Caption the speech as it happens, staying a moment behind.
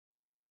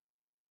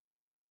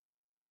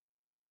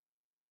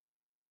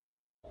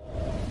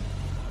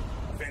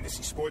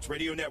Fantasy Sports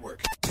Radio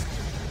Network.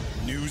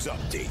 News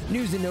update.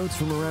 News and notes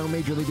from around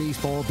Major League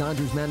Baseball.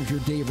 Dodgers manager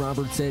Dave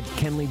Roberts said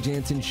Kenley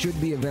Jansen should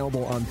be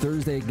available on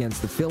Thursday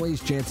against the Phillies.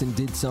 Jansen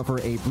did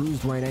suffer a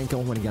bruised right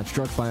ankle when he got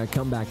struck by a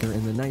comebacker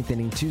in the ninth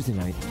inning Tuesday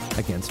night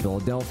against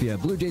Philadelphia.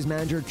 Blue Jays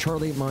manager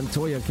Charlie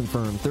Montoya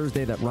confirmed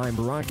Thursday that Ryan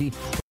Baraki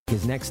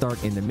his next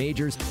start in the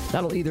majors.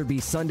 That'll either be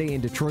Sunday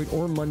in Detroit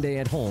or Monday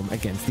at home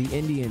against the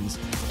Indians.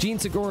 Gene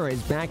Segura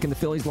is back in the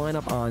Phillies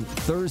lineup on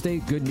Thursday.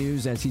 Good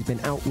news, as he's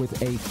been out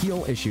with a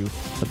heel issue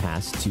the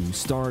past two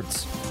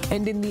starts.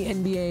 And in the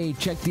NBA,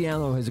 Cheick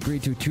Diallo has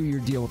agreed to a 2-year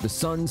deal with the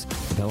Suns.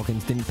 The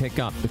Pelicans didn't pick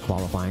up the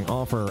qualifying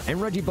offer. And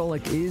Reggie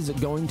Bullock is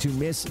going to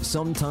miss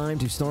some time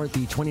to start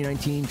the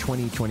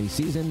 2019-2020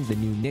 season. The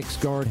new Knicks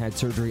guard had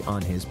surgery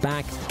on his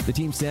back. The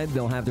team said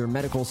they'll have their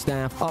medical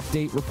staff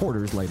update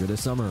reporters later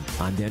this summer.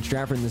 I'm Dan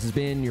Strafford, and this has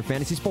been your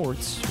Fantasy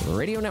Sports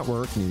Radio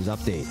Network News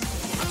Update.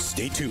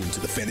 Stay tuned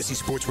to the Fantasy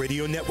Sports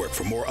Radio Network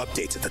for more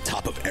updates at the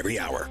top of every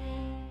hour.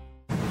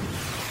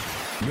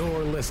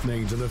 You're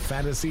listening to the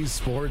Fantasy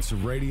Sports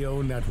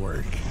Radio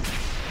Network.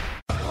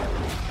 At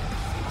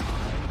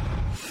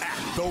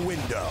the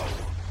window.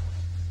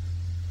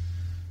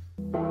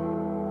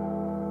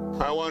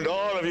 I want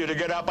all of you to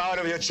get up out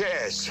of your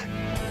chairs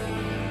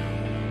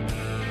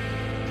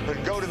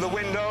and go to the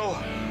window,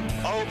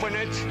 open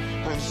it,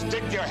 and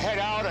stick your head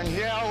out and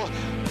yell.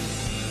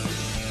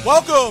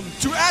 Welcome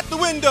to At the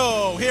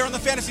Window here on the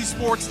Fantasy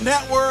Sports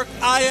Network.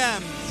 I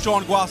am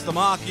Sean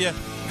Guastamacchia.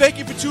 Thank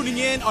you for tuning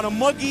in on a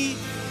muggy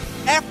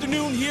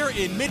afternoon here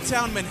in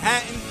Midtown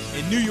Manhattan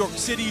in New York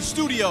City.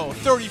 Studio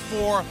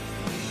 34,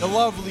 the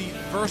lovely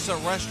Versa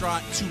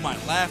restaurant to my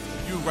left,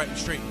 you right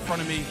straight in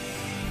front of me.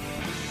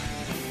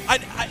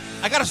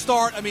 I got to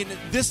start. I mean,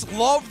 this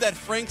love that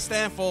Frank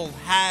Stanfield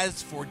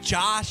has for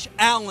Josh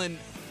Allen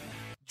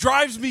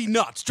drives me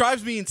nuts,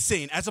 drives me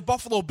insane. As a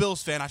Buffalo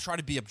Bills fan, I try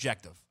to be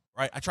objective,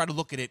 right? I try to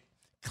look at it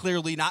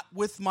clearly, not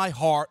with my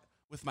heart,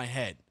 with my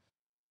head.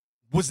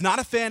 Was not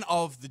a fan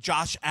of the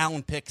Josh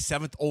Allen pick,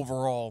 7th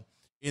overall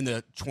in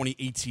the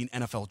 2018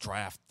 NFL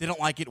Draft. Didn't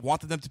like it,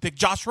 wanted them to pick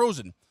Josh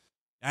Rosen.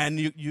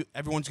 And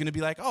everyone's going to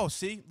be like, oh,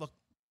 see,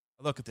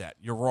 look at that.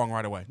 You're wrong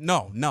right away.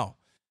 No.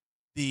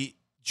 The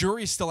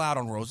jury is still out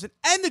on Rosen,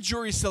 and the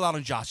jury is still out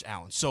on Josh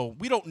Allen. So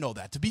we don't know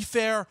that. To be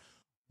fair,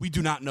 we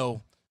do not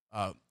know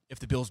if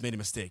the Bills made a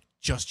mistake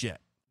just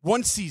yet.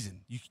 One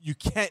season, you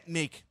can't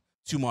make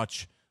too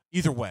much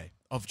either way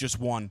of just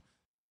one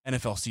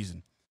NFL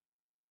season.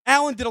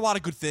 Allen did a lot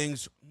of good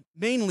things,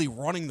 mainly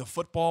running the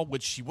football,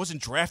 which he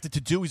wasn't drafted to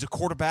do. He's a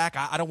quarterback.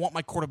 I don't want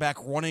my quarterback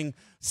running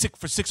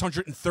for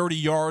 630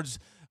 yards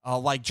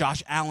like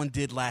Josh Allen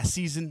did last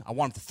season. I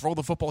want him to throw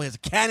the football. He has a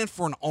cannon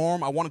for an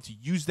arm. I want him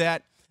to use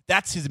that.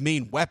 That's his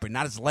main weapon,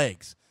 not his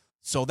legs.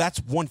 So that's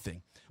one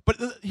thing. But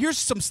here's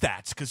some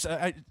stats, because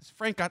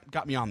Frank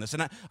got me on this.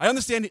 And I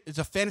understand it's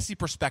a fantasy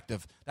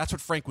perspective. That's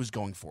what Frank was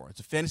going for.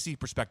 It's a fantasy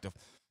perspective.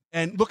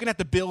 And looking at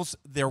the Bills,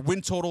 their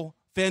win total,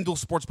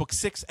 FanDuel Sportsbook,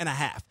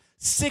 6.5.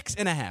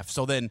 6.5.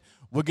 So then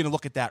we're going to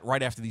look at that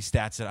right after these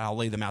stats, and I'll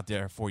lay them out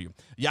there for you.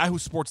 Yahoo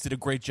Sports did a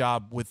great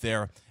job with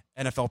their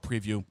NFL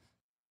preview.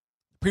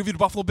 Preview the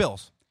Buffalo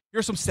Bills.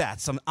 Here's some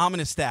stats, some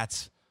ominous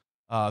stats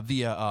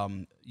via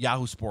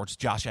Yahoo Sports,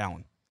 Josh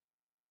Allen.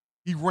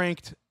 He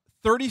ranked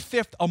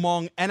 35th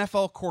among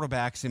NFL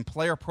quarterbacks in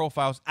player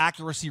profiles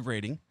accuracy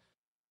rating,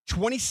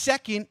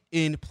 22nd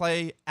in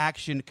play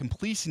action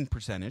completion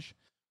percentage,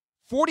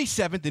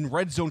 47th in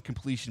red zone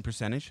completion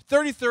percentage,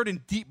 33rd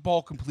in deep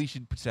ball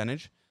completion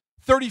percentage,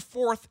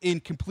 34th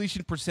in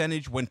completion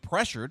percentage when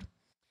pressured,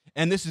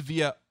 and this is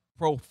via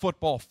Pro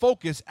Football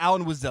Focus.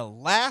 Allen was the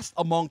last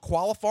among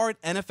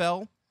qualified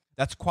NFL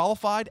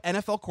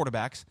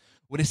quarterbacks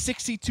with a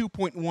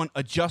 62.1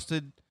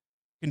 adjusted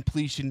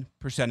completion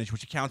percentage,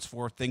 which accounts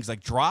for things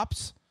like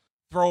drops,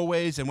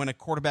 throwaways, and when a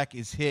quarterback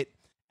is hit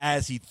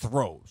as he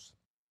throws.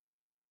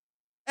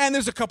 And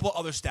there's a couple of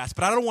other stats,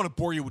 but I don't want to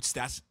bore you with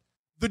stats.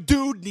 The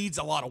dude needs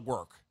a lot of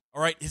work,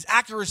 all right? His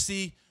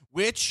accuracy,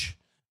 which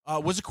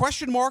was a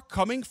question mark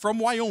coming from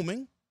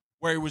Wyoming,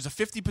 where he was a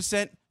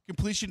 50%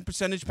 completion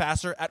percentage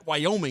passer at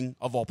Wyoming,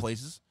 of all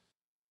places.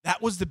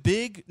 That was the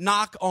big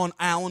knock on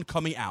Allen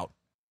coming out.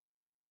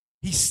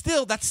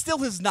 That's still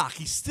his knock.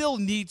 He still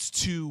needs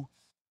to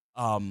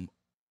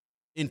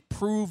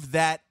improve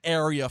that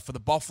area for the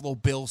Buffalo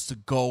Bills to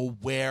go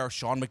where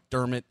Sean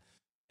McDermott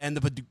and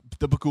the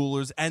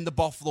Bagulers and the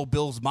Buffalo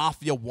Bills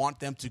Mafia want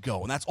them to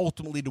go, and that's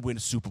ultimately to win a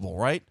Super Bowl,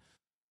 right?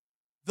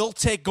 They'll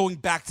take going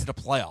back to the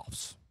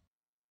playoffs.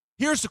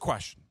 Here's the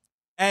question.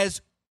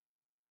 As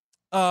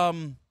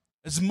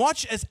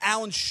much as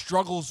Allen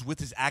struggles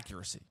with his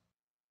accuracy,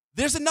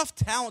 there's enough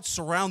talent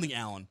surrounding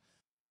Allen.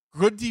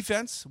 Good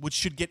defense, which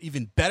should get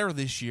even better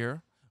this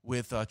year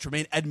with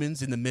Tremaine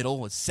Edmonds in the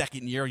middle, his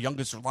second year,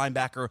 youngest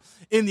linebacker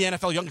in the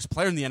NFL, youngest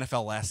player in the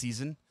NFL last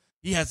season.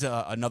 He has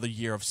another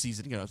year of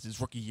season. You know, it's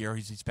his rookie year.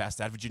 He's past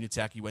that. Virginia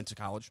Tech, he went to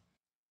college.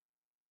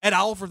 Ed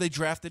Oliver, they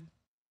drafted.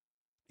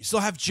 You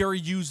still have Jerry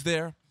Hughes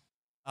there.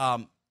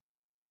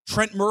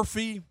 Trent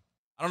Murphy,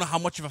 I don't know how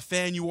much of a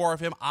fan you are of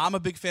him. I'm a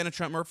big fan of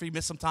Trent Murphy.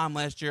 Missed some time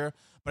last year,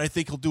 but I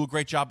think he'll do a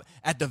great job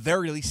at the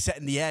very least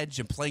setting the edge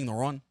and playing the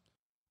run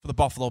for the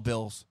Buffalo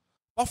Bills.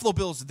 Buffalo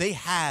Bills, they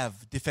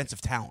have defensive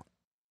talent.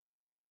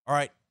 All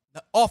right? Now,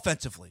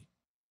 offensively,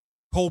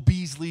 Cole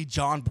Beasley,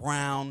 John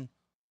Brown,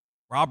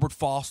 Robert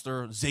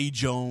Foster, Zay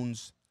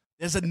Jones.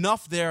 There's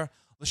enough there.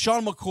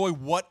 LaShawn McCoy,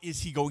 what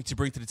is he going to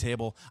bring to the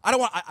table? I don't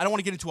want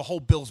to get into a whole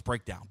Bills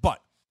breakdown, but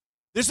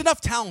there's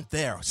enough talent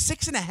there.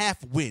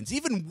 6.5 wins,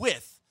 even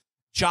with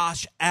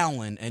Josh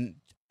Allen, and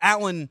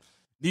Allen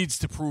needs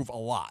to prove a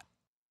lot.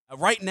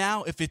 Right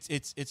now, if it's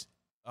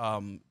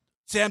Sam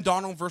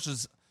Darnold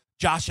versus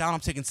Josh Allen, I'm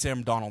taking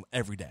Sam Darnold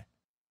every day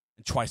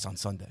and twice on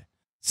Sunday.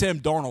 Sam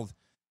Darnold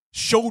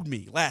showed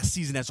me last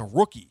season as a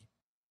rookie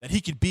that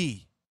he could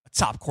be a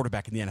top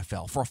quarterback in the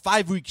NFL for a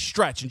 5-week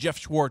stretch. And Jeff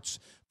Schwartz,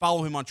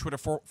 follow him on Twitter,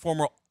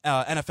 former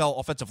NFL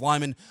offensive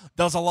lineman,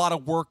 does a lot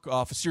of work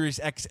for Sirius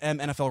XM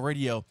NFL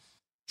Radio,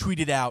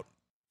 tweeted out,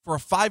 for a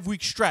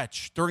 5-week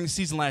stretch during the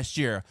season last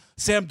year,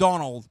 Sam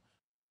Darnold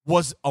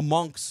was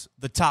amongst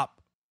the top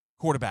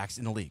quarterbacks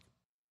in the league.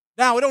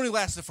 Now, it only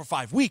lasted for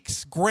 5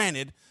 weeks.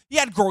 Granted, he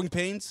had growing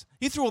pains.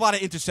 He threw a lot of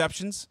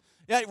interceptions.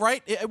 Yeah,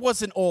 right? It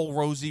wasn't all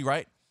rosy,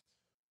 right?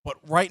 But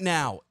right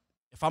now,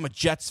 if I'm a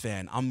Jets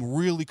fan, I'm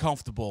really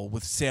comfortable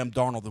with Sam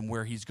Darnold and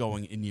where he's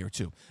going in year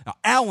 2. Now,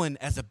 Allen,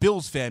 as a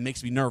Bills fan,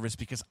 makes me nervous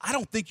because I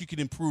don't think you can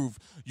improve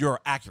your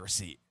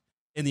accuracy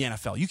in the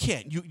NFL. You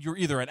can't. You're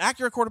either an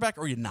accurate quarterback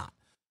or you're not.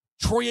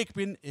 Troy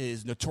Aikman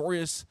is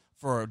notorious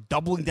for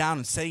doubling down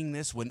and saying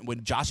this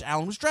when Josh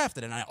Allen was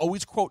drafted. And I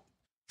always quote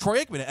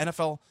Troy Aikman, an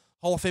NFL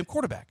Hall of Fame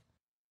quarterback.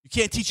 You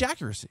can't teach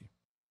accuracy.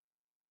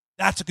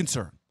 That's a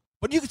concern.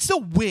 But you can still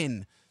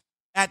win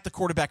at the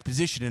quarterback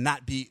position and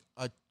not be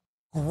a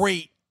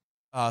great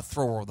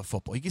thrower of the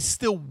football. You can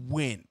still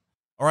win,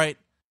 all right?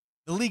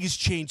 The league has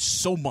changed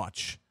so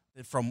much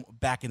from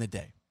back in the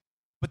day.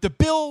 But the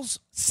Bills,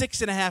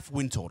 6.5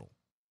 win total.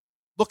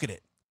 Look at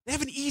it. They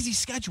have an easy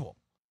schedule.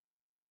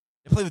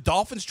 They play the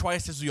Dolphins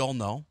twice, as we all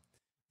know.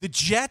 The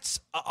Jets,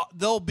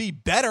 they'll be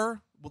better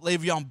with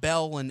Le'Veon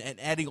Bell and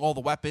adding all the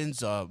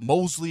weapons.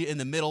 Mosley in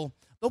the middle.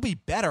 They'll be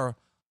better,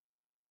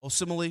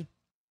 ultimately.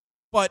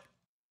 But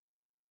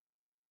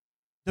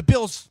the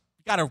Bills,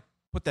 you got to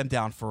put them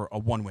down for a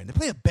 1 win. They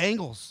play the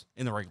Bengals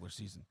in the regular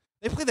season.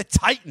 They play the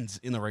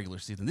Titans in the regular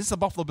season. This is the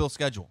Buffalo Bills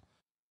schedule.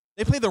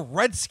 They play the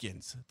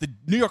Redskins, the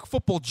New York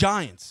Football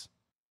Giants,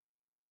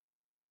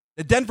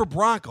 the Denver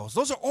Broncos.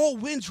 Those are all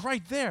wins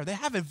right there. They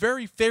have a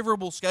very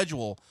favorable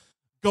schedule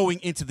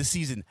going into the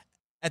season,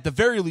 at the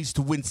very least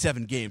to win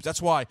 7 games.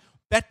 That's why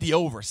bet the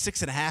over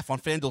 6.5 on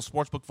FanDuel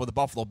Sportsbook for the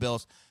Buffalo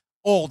Bills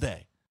all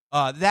day.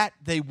 That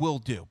they will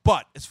do.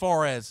 But as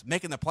far as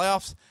making the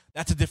playoffs,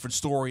 that's a different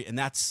story, and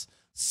that's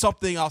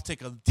something I'll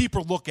take a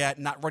deeper look at.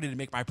 Not ready to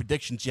make my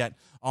predictions yet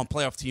on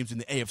playoff teams in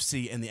the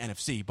AFC and the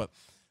NFC. But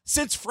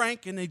since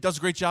Frank, and he does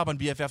a great job on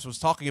BFFs, was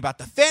talking about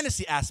the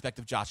fantasy aspect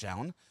of Josh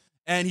Allen,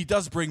 and he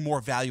does bring more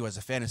value as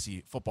a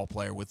fantasy football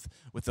player with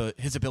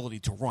his ability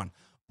to run.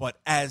 But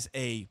as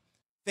a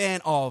fan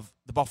of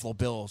the Buffalo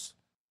Bills,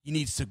 he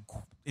needs to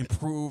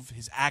improve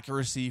his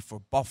accuracy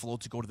for Buffalo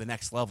to go to the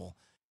next level.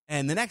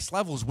 And the next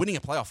level is winning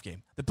a playoff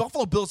game. The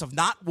Buffalo Bills have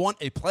not won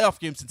a playoff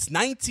game since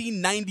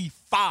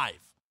 1995.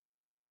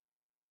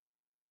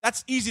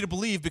 That's easy to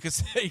believe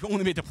because he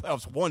only made the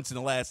playoffs once in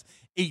the last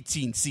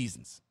 18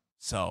 seasons.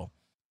 So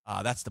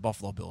that's the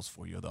Buffalo Bills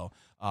for you, though.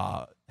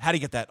 How to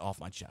get that off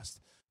my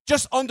chest.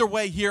 Just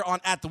underway here on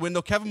At the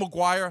Window. Kevin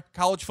McGuire,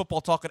 college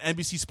football talk on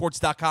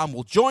NBCSports.com,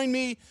 will join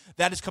me.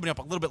 That is coming up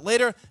a little bit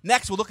later.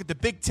 Next, we'll look at the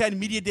Big Ten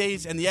Media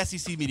Days and the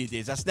SEC Media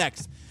Days. That's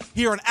next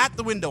here on At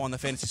the Window on the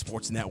Fantasy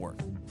Sports Network.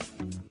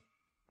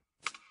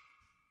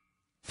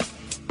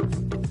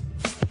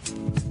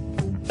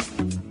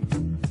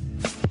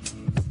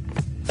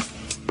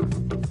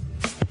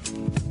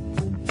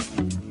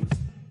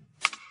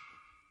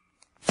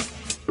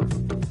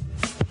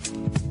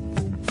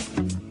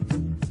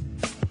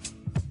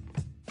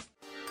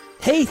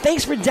 Hey,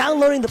 thanks for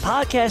downloading the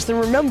podcast. And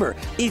remember,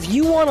 if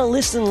you want to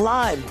listen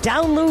live,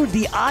 download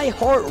the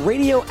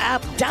iHeartRadio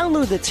app,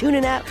 download the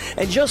TuneIn app,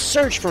 and just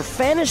search for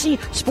Fantasy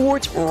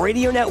Sports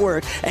Radio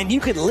Network, and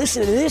you can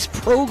listen to this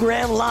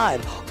program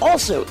live.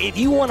 Also, if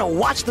you want to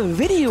watch the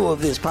video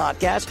of this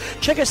podcast,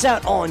 check us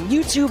out on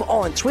YouTube,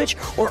 on Twitch,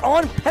 or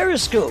on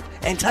Periscope,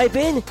 and type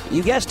in,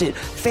 you guessed it,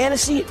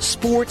 Fantasy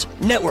Sports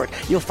Network.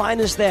 You'll find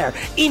us there.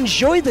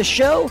 Enjoy the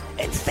show,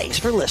 and thanks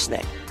for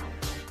listening.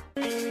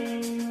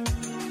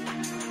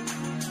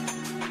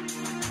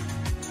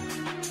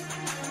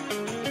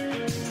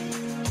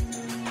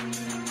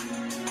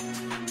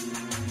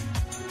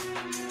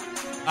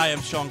 I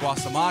am Sean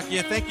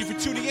Guasamakia. Thank you for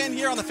tuning in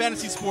here on the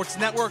Fantasy Sports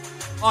Network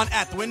on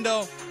At the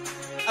Window.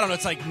 I don't know,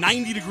 it's like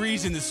 90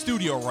 degrees in the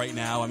studio right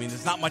now. I mean,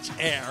 there's not much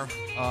air.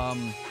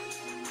 And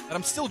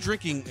I'm still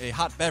drinking a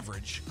hot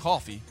beverage,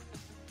 coffee.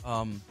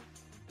 I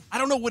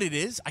don't know what it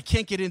is. I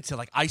can't get into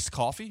like iced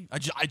coffee.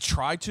 I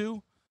try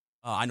to.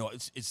 I know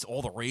it's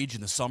all the rage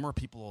in the summer.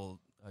 People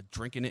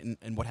drinking it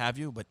and what have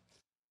you. But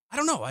I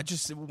don't know.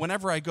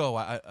 Whenever I go,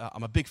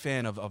 I'm a big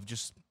fan of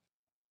just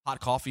hot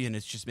coffee, and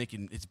it's just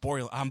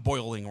I'm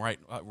boiling right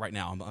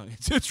now.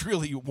 It's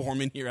really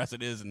warm in here as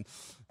it is, and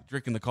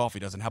drinking the coffee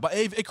doesn't help. But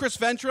hey, Chris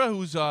Ventra,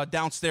 who's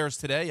downstairs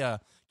today,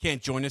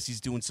 can't join us.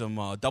 He's doing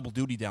some double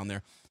duty down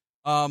there.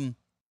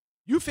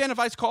 You a fan of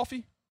iced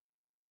coffee?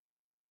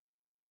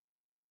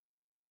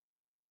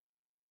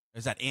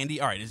 Is that Andy?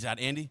 All right, is that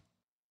Andy?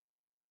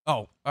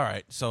 Oh, all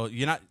right. So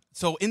you're not.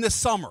 So in the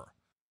summer,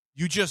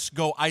 you just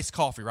go iced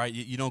coffee, right?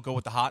 You don't go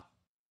with the hot?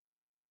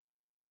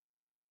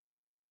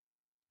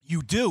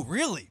 You do,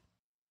 really?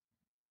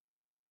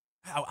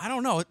 I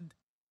don't know.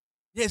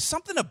 There's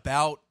something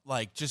about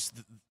like just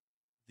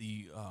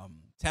the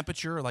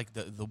temperature, like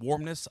the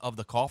warmness of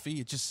the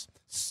coffee. It just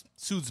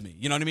soothes me.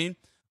 You know what I mean?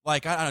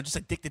 Like I don't know, just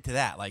addicted to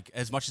that. Like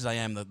as much as I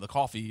am the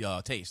coffee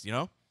taste. You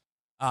know.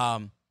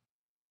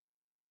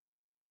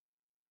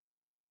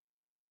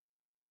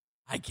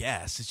 I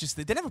guess it's just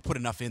they never put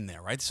enough in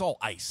there, right? It's all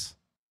ice.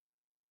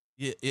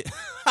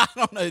 I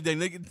don't know.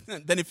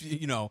 Then if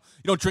you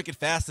don't drink it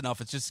fast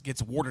enough, it just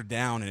gets watered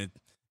down and it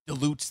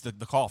dilutes the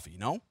coffee. You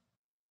know?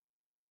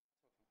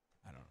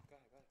 I don't know.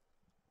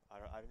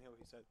 I didn't hear what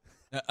he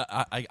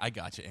said. I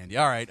got you, Andy.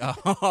 All right.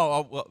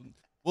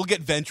 We'll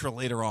get Ventra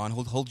later on.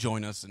 He'll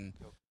join us and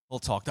we'll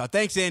talk.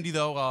 Thanks, Andy.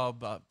 Though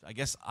I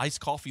guess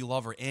iced coffee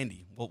lover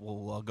Andy.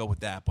 We'll go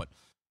with that. But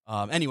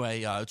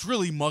anyway, it's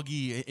really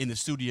muggy in the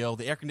studio.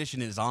 The air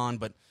conditioning is on,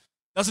 but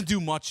doesn't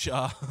do much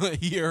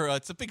here.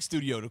 It's a big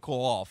studio to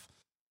cool off.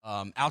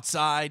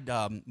 Outside,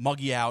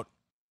 muggy out.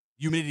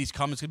 Humidity's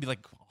coming. It's going to be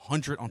like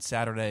 100 on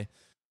Saturday.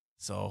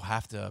 So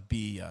have to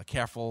be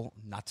careful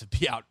not to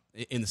be out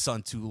in the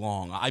sun too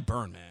long. I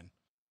burn, man.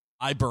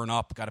 I burn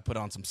up. Got to put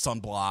on some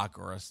sunblock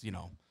or,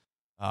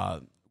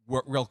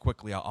 real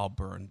quickly I'll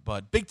burn.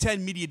 But Big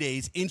Ten Media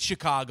Days in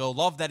Chicago.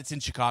 Love that it's in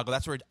Chicago.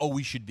 That's where it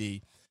always should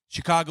be.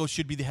 Chicago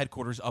should be the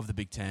headquarters of the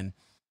Big Ten.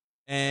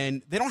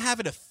 And they don't have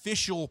an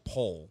official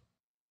poll.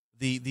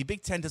 The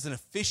Big Ten doesn't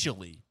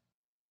officially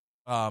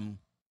have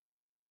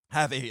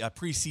a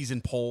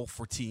preseason poll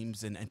for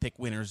teams and pick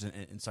winners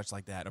and such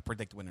like that, or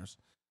predict winners.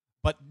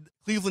 But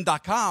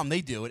Cleveland.com, they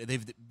do it.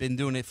 They've been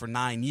doing it for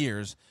 9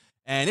 years.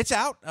 And it's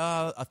out.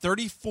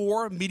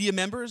 34 media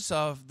members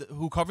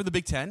who cover the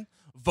Big Ten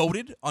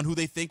voted on who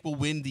they think will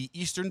win the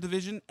Eastern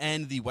Division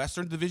and the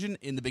Western Division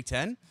in the Big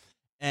Ten.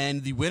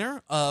 And the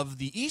winner of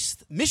the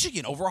East,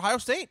 Michigan over Ohio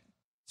State,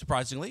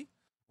 surprisingly.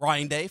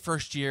 Ryan Day,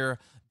 first year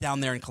down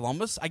there in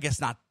Columbus. I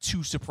guess not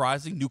too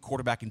surprising. New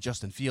quarterback in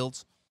Justin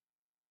Fields.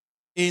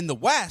 In the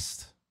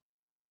West,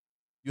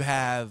 you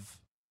have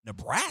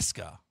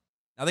Nebraska.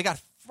 Now, they got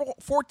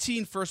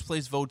 14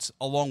 first-place votes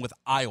along with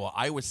Iowa.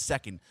 Iowa's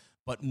second,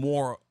 but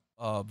more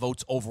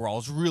votes overall.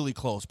 It's really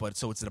close.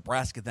 So it's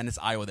Nebraska, then it's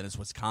Iowa, then it's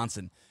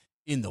Wisconsin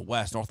in the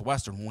West.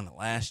 Northwestern won it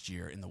last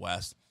year in the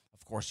West.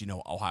 Of course,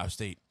 Ohio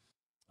State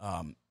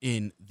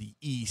in the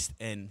East.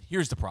 And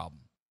here's the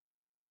problem.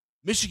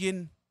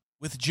 Michigan,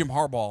 with Jim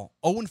Harbaugh,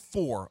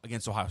 0-4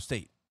 against Ohio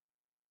State.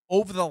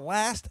 Over the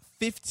last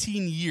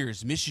 15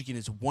 years, Michigan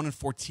is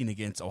 1-14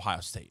 against Ohio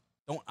State.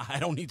 I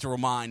don't need to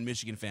remind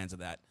Michigan fans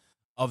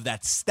of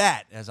that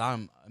stat, as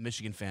I'm a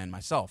Michigan fan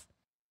myself.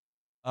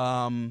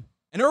 And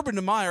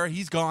Urban Meyer,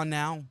 he's gone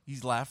now.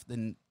 He's left.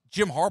 And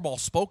Jim Harbaugh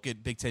spoke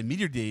at Big Ten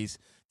Media Days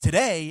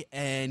today,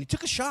 and he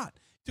took a shot.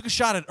 Took a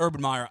shot at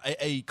Urban Meyer,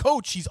 a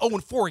coach he's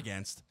 0-4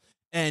 against.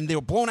 And they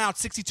were blown out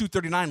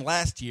 62-39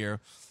 last year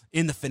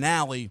in the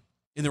finale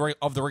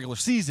of the regular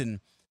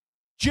season.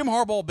 Jim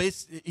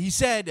Harbaugh, he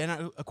said, and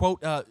I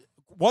quote,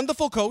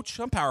 wonderful coach,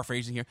 I'm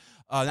paraphrasing here,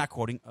 not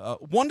quoting,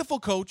 wonderful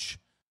coach,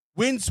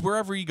 wins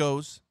wherever he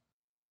goes,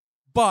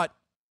 but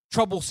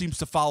trouble seems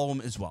to follow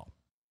him as well.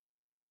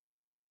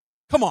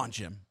 Come on,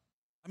 Jim.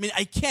 I mean,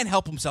 I can't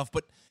help himself,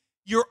 but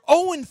you're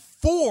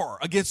 0-4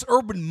 against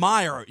Urban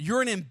Meyer.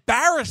 You're an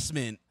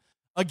embarrassment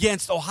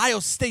against Ohio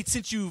State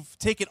since you've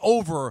taken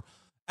over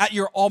at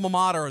your alma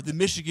mater, the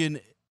Michigan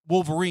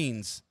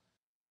Wolverines.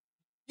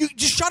 You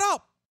just shut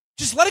up.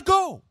 Just let it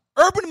go.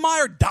 Urban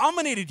Meyer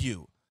dominated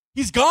you.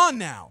 He's gone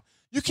now.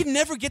 You can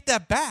never get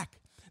that back.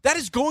 That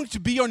is going to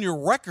be on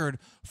your record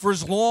for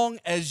as long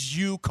as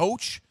you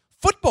coach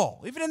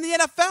football, even in the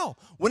NFL.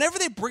 Whenever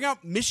they bring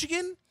up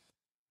Michigan,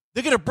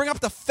 they're going to bring up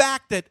the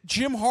fact that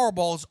Jim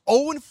Harbaugh is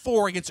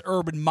 0-4 against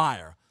Urban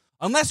Meyer.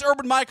 Unless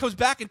Urban Meyer comes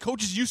back and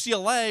coaches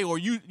UCLA or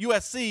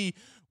USC,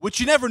 which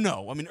you never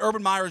know. I mean,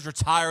 Urban Meyer is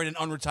retired and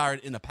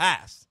unretired in the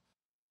past.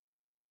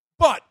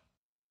 But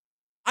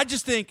I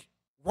just think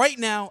right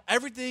now,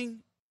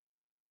 everything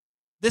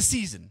this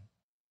season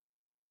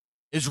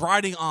is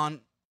riding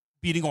on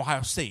beating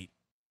Ohio State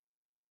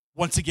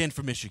once again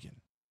for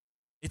Michigan.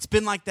 It's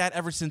been like that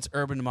ever since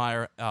Urban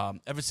Meyer,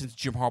 ever since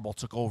Jim Harbaugh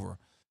took over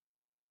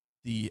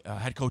the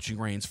head coaching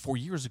reins 4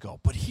 years ago.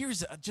 But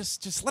here's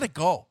just let it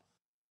go.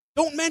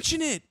 Don't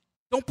mention it.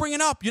 Don't bring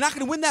it up. You're not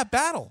going to win that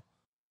battle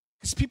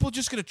because people are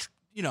just going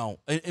to,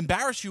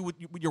 embarrass you with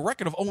your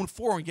record of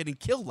 0-4 and getting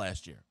killed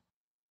last year.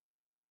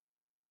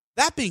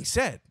 That being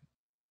said,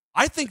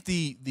 I think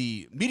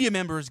the media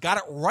members got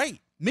it right.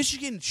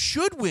 Michigan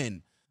should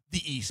win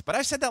the East. But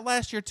I said that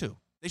last year, too.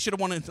 They should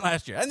have won it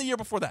last year and the year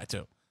before that,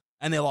 too.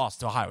 And they lost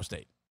to Ohio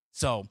State.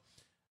 So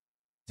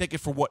take it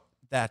for what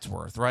that's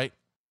worth, right?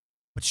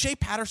 But Shea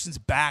Patterson's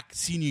back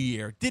senior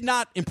year did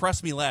not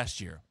impress me last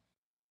year.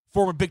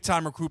 Former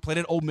big-time recruit, played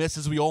at Ole Miss,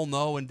 as we all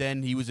know, and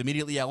then he was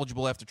immediately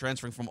eligible after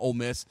transferring from Ole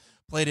Miss.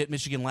 Played at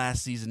Michigan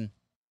last season.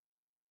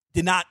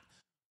 Did not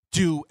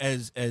do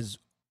as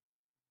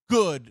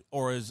good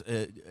or as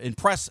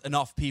impress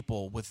enough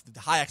people with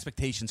high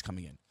expectations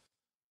coming in.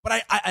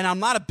 But I'm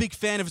not a big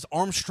fan of his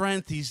arm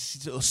strength. He's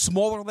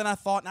smaller than I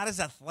thought, not as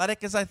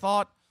athletic as I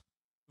thought.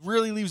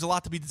 Really leaves a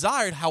lot to be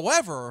desired.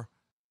 However,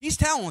 he's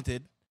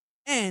talented,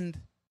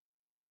 and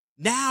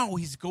now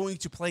he's going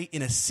to play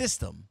in a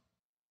system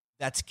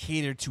that's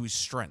catered to his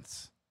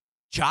strengths.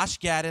 Josh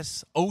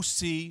Gaddis,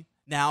 OC,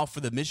 now for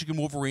the Michigan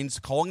Wolverines,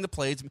 calling the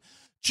plays.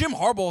 Jim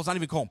Harbaugh is not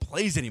even calling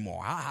plays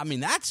anymore. I mean,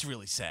 that's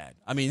really sad.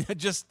 I mean,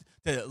 just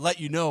to let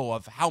you know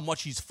of how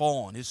much he's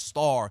fallen. His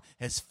star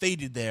has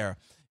faded there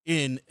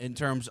in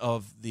terms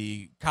of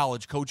the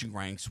college coaching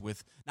ranks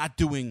with not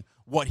doing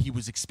what he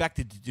was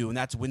expected to do, and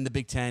that's win the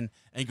Big Ten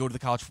and go to the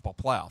college football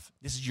playoff.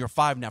 This is year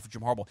 5 now for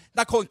Jim Harbaugh.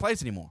 Not calling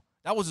plays anymore.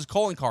 That was his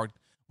calling card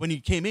when he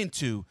came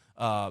into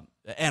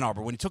Ann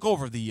Arbor, when he took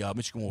over the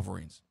Michigan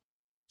Wolverines.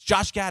 It's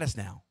Josh Gaddis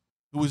now,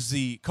 who was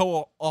the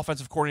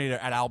co-offensive coordinator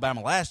at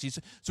Alabama last year.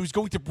 So he's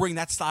going to bring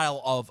that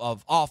style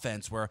of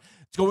offense where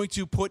it's going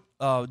to put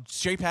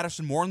Shea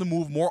Patterson more on the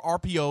move, more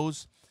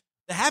RPOs.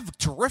 They have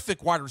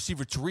terrific wide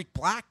receiver. Tariq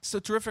Black's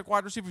a terrific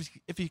wide receiver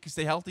if he can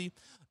stay healthy.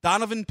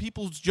 Donovan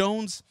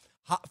Peoples-Jones,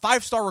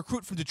 5-star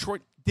recruit from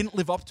Detroit, didn't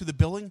live up to the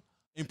billing.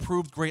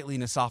 Improved greatly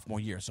in his sophomore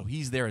year, so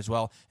he's there as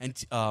well.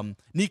 And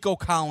Nico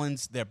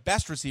Collins, their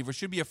best receiver,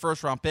 should be a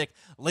first-round pick,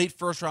 late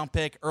first-round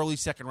pick, early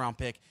second-round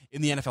pick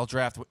in the NFL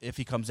draft if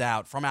he comes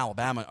out from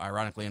Alabama,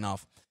 ironically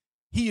enough.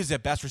 He is their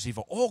best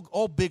receiver.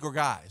 All bigger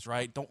guys,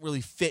 right? Don't really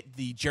fit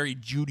the Jerry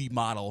Jeudy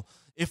model,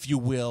 if you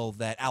will,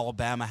 that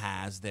Alabama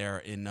has there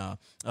in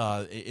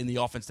the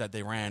offense that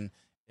they ran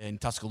in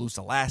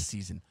Tuscaloosa last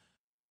season.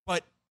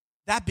 But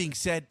that being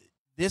said,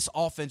 this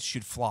offense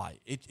should fly.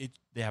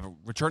 They have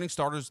returning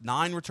starters,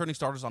 9 returning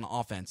starters on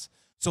offense.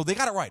 So they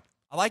got it right.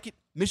 I like it.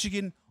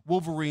 Michigan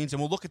Wolverines,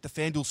 and we'll look at the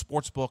FanDuel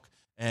Sportsbook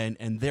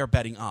and their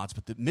betting odds.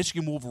 But the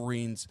Michigan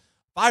Wolverines,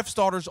 5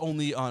 starters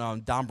only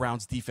on Don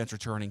Brown's defense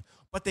returning.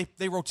 But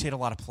they rotate a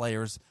lot of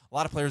players. A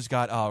lot of players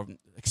got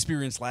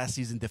experience last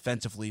season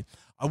defensively.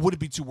 I wouldn't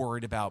be too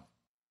worried about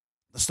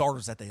the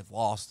starters that they have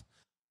lost.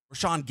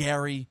 Rashawn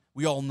Gary,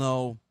 we all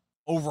know,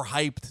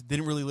 overhyped,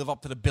 didn't really live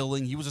up to the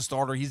billing. He was a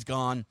starter. He's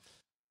gone.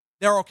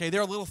 They're okay. They're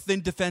a little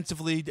thin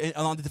defensively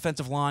on the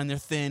defensive line. They're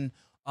thin,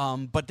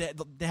 but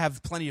they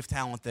have plenty of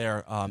talent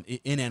there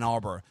in Ann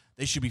Arbor.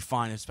 They should be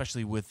fine,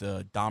 especially with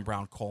Don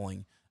Brown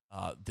calling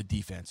the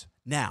defense.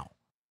 Now,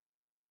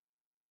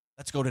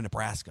 let's go to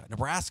Nebraska.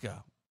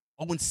 Nebraska,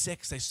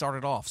 0-6 they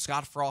started off.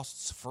 Scott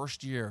Frost's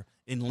first year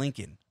in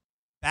Lincoln.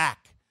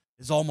 Back,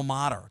 his alma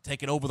mater,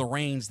 taking over the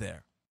reins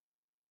there.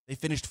 They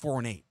finished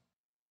 4-8.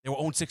 They were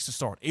 0-6 to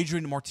start.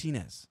 Adrian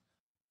Martinez,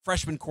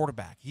 freshman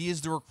quarterback. He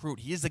is the recruit.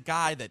 He is the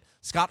guy that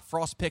Scott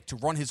Frost picked to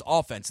run his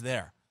offense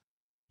there.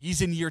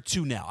 He's in year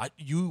 2 now.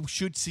 You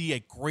should see a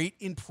great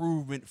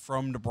improvement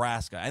from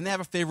Nebraska. And they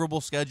have a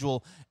favorable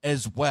schedule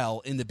as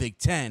well in the Big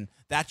Ten.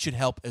 That should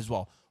help as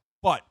well.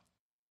 But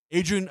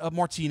Adrian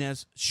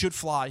Martinez should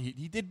fly.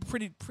 He did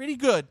pretty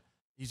good.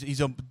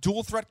 He's a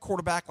dual-threat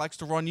quarterback, likes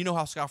to run. You know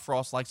how Scott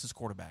Frost likes his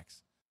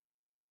quarterbacks.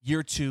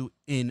 Year 2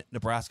 in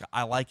Nebraska.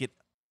 I like it.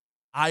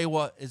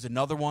 Iowa is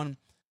another one.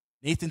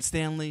 Nathan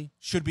Stanley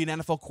should be an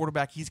NFL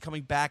quarterback. He's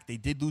coming back. They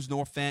did lose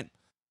Noah Fant,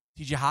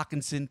 T.J.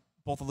 Hawkinson,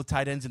 both of the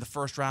tight ends in the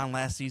first round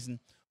last season,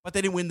 but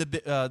they didn't win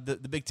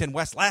the Big Ten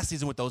West last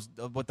season with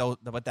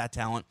that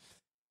talent.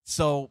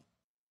 So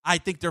I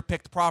think they're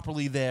picked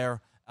properly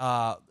there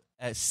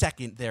as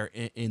second there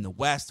in the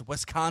West.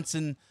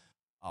 Wisconsin,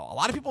 a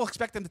lot of people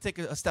expect them to take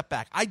a step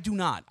back. I do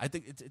not. I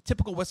think it's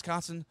typical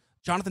Wisconsin.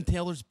 Jonathan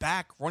Taylor's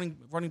back,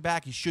 running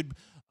back. He should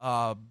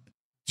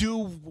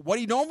do what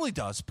he normally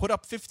does, put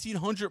up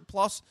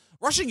 1,500-plus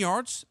rushing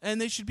yards,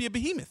 and they should be a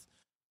behemoth.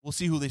 We'll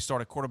see who they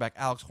start at quarterback.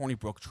 Alex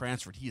Hornibrook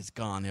transferred. He is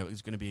gone.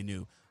 He's going to be a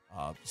new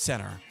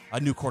center, a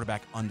new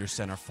quarterback under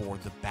center for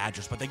the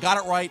Badgers. But they got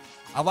it right.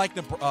 I like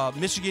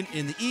Michigan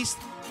in the East,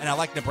 and I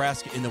like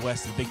Nebraska in the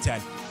West in the Big Ten.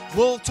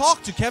 We'll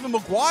talk to Kevin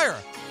McGuire,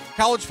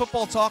 college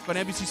football talk on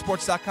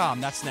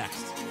NBCSports.com. That's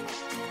next.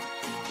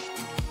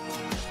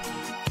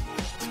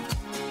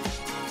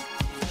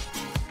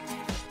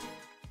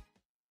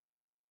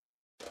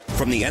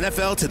 From the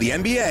NFL to the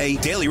NBA,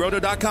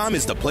 DailyRoto.com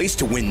is the place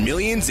to win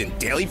millions in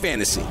daily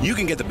fantasy. You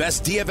can get the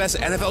best DFS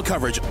NFL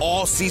coverage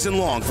all season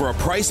long for a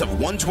price of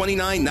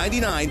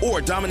 $129.99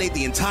 or dominate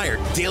the entire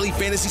daily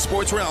fantasy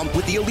sports realm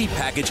with the Elite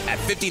Package at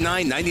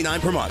 $59.99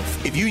 per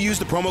month. If you use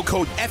the promo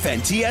code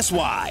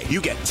FNTSY,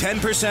 you get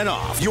 10%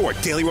 off your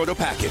Daily Roto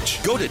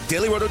package. Go to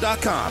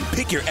DailyRoto.com,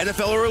 pick your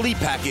NFL or Elite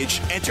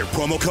Package, enter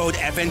promo code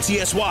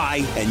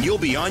FNTSY, and you'll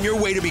be on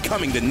your way to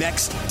becoming the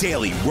next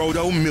Daily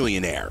Roto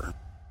millionaire.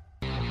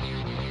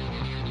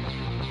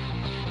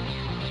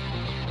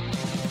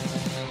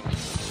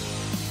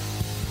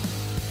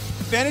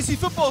 Fantasy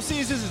football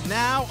season is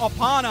now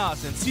upon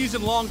us, and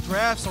season-long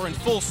drafts are in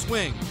full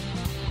swing.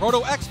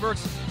 Roto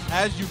Experts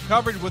has you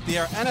covered with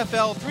their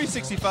NFL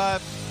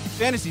 365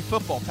 fantasy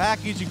football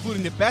package,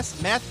 including the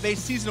best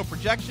math-based seasonal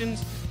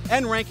projections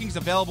and rankings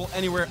available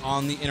anywhere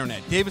on the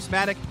internet. Davis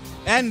Maddock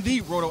and the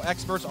Roto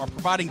Experts are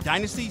providing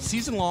dynasty,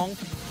 season-long,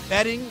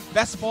 betting,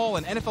 best ball,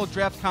 and NFL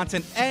draft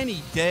content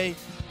any day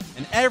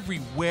and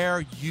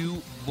everywhere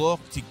you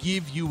look to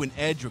give you an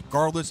edge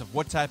regardless of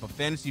what type of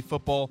fantasy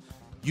football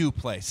you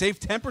play. Save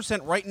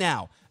 10% right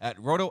now at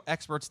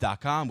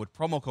rotoexperts.com with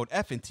promo code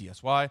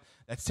FNTSY.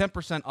 That's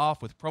 10%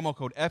 off with promo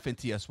code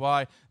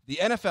FNTSY. The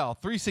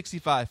NFL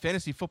 365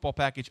 fantasy football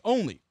package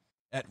only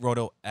at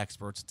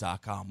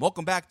rotoexperts.com.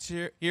 Welcome back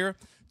here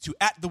to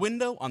At the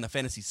Window on the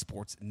Fantasy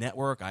Sports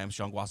Network. I am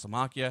Sean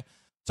Guasamakia,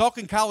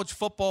 talking college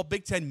football,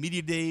 Big Ten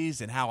Media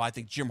Days, and how I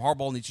think Jim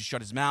Harbaugh needs to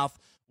shut his mouth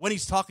when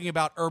he's talking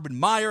about Urban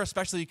Meyer,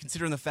 especially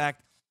considering the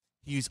fact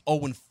he's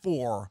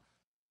 0-4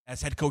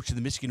 as head coach of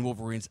the Michigan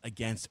Wolverines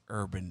against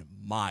Urban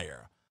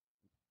Meyer.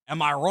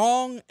 Am I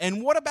wrong?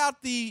 And what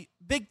about the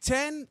Big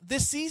Ten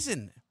this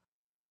season?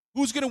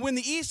 Who's going to win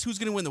the East? Who's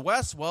going to win the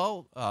West?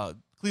 Well,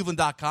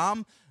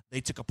 Cleveland.com,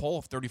 they took a poll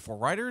of 34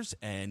 writers,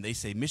 and they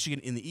say Michigan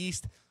in the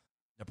East,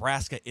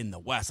 Nebraska in the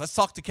West. Let's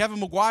talk to Kevin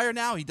McGuire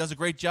now. He does a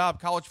great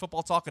job, college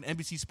football talk on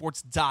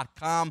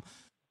NBCSports.com,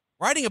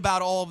 writing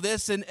about all of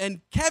this.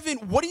 And Kevin,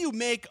 what do you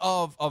make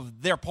of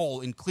their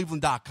poll in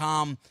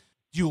Cleveland.com?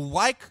 Do you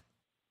like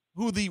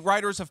who the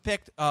writers have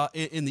picked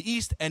in the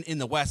East and in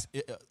the West?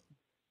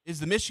 Is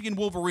the Michigan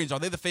Wolverines, are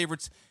they the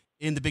favorites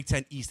in the Big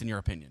Ten East, in your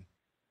opinion?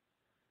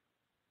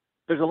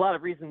 There's a lot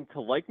of reason to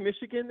like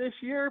Michigan this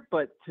year,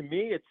 but to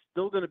me, it's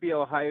still going to be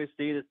Ohio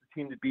State as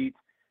the team to beat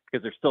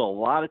because there's still a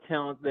lot of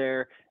talent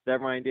there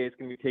that Ryan Day is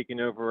going to be taking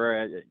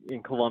over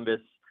in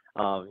Columbus.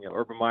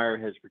 Urban Meyer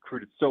has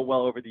recruited so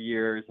well over the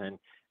years, and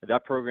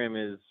that program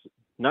is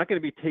not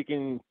going to be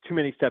taking too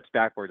many steps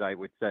backwards, I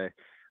would say,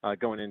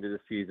 going into the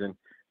season.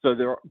 So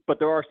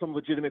there are some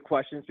legitimate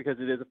questions because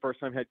it is a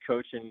first-time head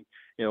coach, and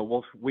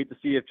we'll wait to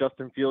see if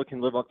Justin Field can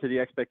live up to the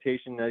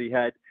expectation that he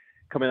had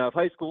coming out of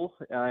high school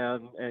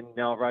and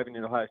now arriving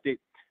in Ohio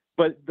State.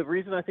 But the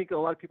reason I think a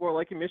lot of people are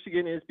liking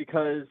Michigan is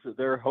because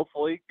they're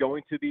hopefully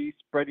going to be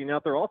spreading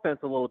out their offense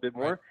a little bit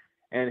more.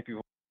 Right. And if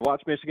you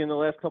watch Michigan the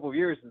last couple of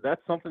years,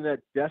 that's something that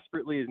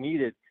desperately is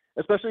needed,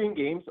 especially in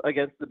games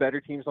against the better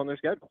teams on their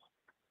schedule.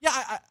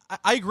 Yeah,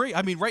 I agree.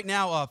 I mean, right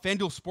now,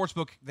 FanDuel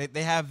Sportsbook,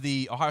 they have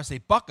the Ohio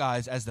State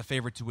Buckeyes as the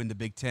favorite to win the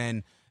Big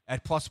Ten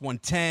at plus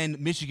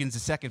 110. Michigan's the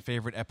second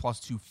favorite at plus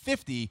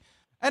 250.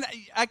 And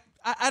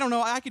I don't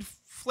know. I could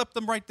flip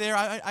them right there.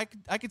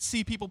 I could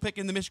see people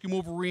picking the Michigan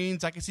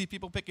Wolverines. I could see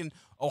people picking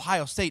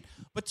Ohio State.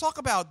 But talk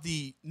about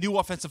the new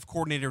offensive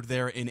coordinator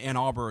there in Ann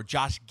Arbor,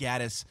 Josh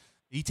Gattis.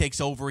 He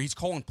takes over. He's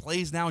calling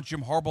plays now.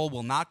 Jim Harbaugh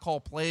will not call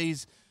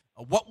plays.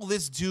 What will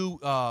this do?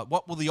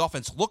 What will the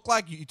offense look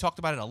like? You talked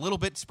about it a little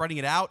bit, spreading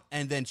it out.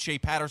 And then Shea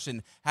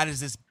Patterson, how does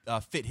this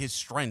fit his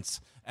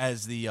strengths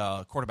as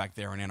the quarterback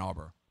there in Ann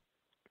Arbor?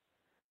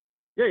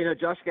 Yeah,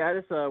 Josh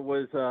Gattis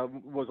was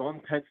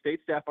on Penn State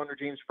staff under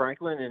James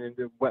Franklin, and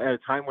at a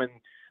time when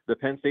the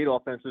Penn State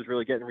offense was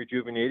really getting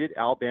rejuvenated,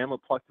 Alabama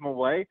plucked him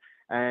away,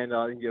 and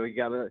you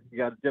got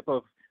a dip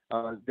of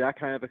that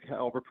kind of a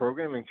caliber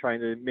program and trying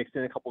to mix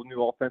in a couple of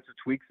new offensive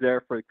tweaks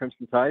there for the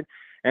Crimson Tide.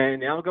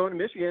 And now going to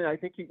Michigan, I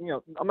think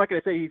I'm not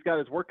going to say he's got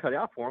his work cut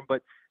out for him,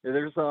 but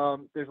there's a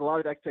lot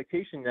of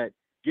expectation that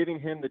giving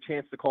him the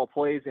chance to call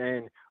plays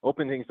and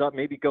open things up,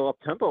 maybe go up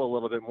tempo a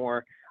little bit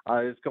more,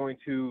 is going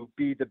to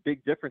be the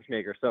big difference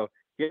maker. So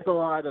he has a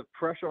lot of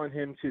pressure on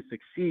him to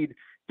succeed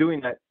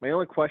doing that. My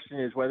only question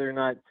is whether or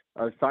not,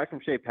 aside from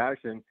Shea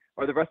Patterson,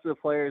 are the rest of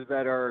the players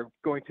that are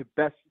going to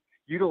best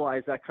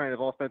utilize that kind of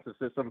offensive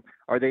system,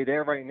 are they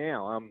there right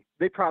now?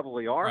 They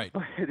probably are, right.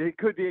 But it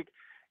could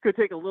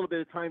take a little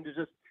bit of time to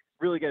just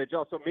really get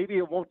adjusted. So maybe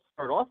it won't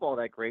start off all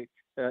that great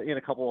in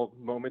a couple of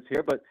moments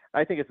here, but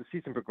I think as the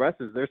season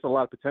progresses, there's a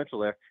lot of potential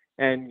there.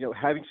 And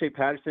having Shea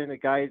Patterson, a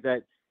guy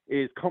that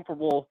is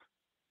comfortable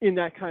in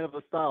that kind of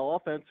a style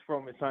offense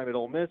from his time at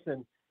Ole Miss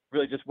and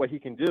really just what he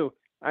can do,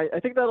 I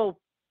think that'll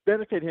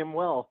benefit him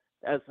well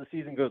as the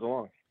season goes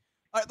along.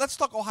 All right, let's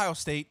talk Ohio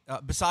State.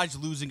 Besides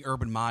losing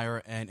Urban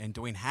Meyer and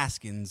Dwayne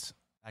Haskins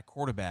at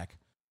quarterback,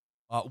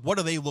 what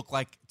do they look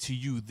like to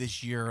you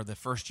this year, the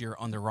first year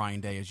under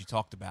Ryan Day, as you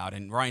talked about?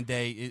 And Ryan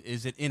Day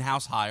is an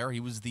in-house hire. He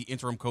was the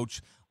interim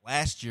coach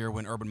last year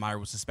when Urban Meyer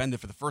was suspended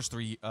for the first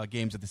three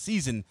games of the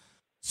season.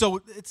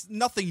 So it's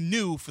nothing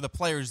new for the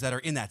players that are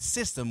in that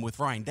system with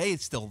Ryan Day.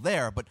 It's still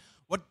there. But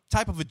what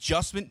type of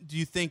adjustment do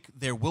you think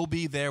there will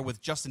be there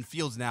with Justin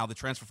Fields now, the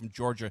transfer from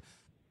Georgia?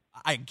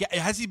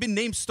 Has he been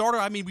named starter?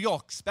 I mean, we all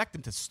expect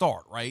him to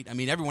start, right? I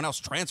mean, everyone else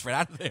transferred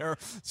out of there.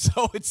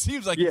 So it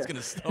seems like he's going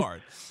to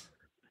start.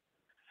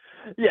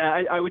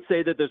 Yeah, I would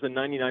say that there's a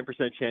 99%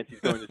 chance he's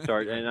going to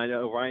start. And I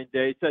know Ryan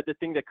Day said the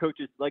thing that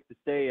coaches like to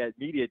say at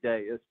media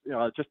day is,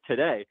 just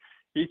today,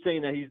 he's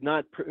saying that he's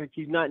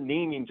not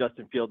naming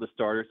Justin Fields the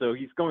starter, so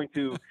he's going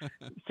to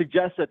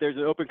suggest that there's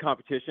an open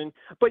competition.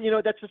 But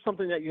that's just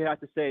something that you have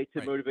to say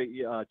to motivate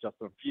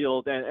Justin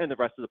Fields and the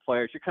rest of the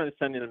players. You're kind of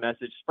sending a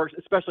message,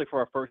 especially for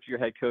our first-year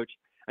head coach.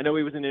 I know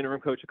he was an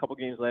interim coach a couple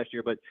games last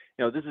year, but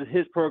this is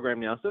his program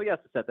now, so he has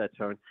to set that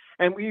tone.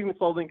 And we even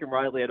saw Lincoln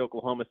Riley at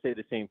Oklahoma say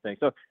the same thing.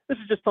 So this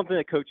is just something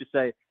that coaches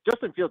say.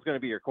 Justin Fields is going to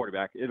be your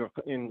quarterback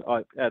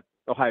at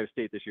Ohio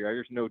State this year.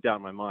 There's no doubt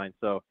in my mind.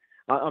 So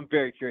I'm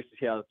very curious to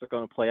see how it's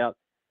going to play out.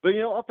 But,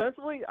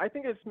 offensively, I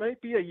think this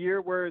might be a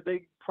year where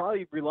they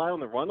probably rely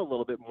on the run a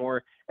little bit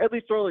more, at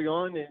least early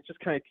on, and just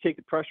kind of take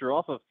the pressure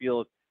off of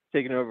Fields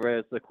taking over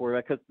as the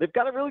quarterback, because they've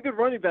got a really good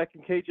running back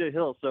in KJ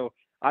Hill. So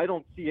I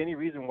don't see any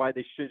reason why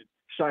they should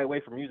shy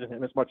away from using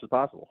him as much as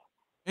possible.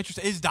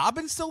 Interesting. Is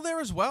Dobbins still there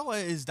as well?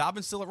 Is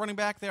Dobbins still at running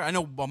back there? I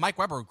know Mike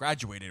Weber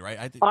graduated,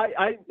 right?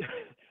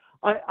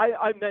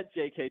 I meant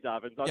J.K.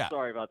 Dobbins. I'm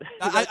sorry about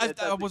that.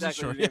 I wasn't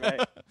exactly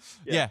sure.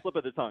 Yeah, slip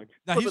of the tongue.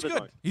 No, he's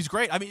good. He's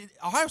great. I mean,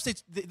 Ohio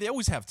State, they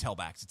always have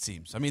tailbacks, it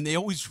seems. I mean, they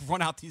always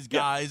run out these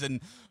guys,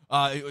 and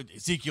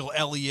Ezekiel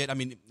Elliott, I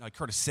mean,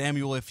 Curtis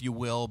Samuel, if you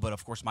will, but,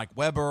 of course, Mike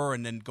Weber,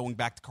 and then going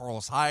back to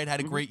Carlos Hyde had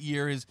a great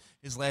year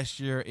his last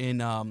year in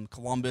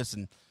Columbus,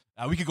 and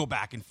we could go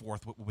back and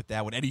forth with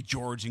that, with Eddie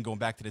George and going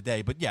back to the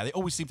day. But, yeah, they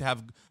always seem to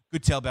have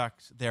good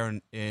tailbacks there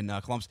in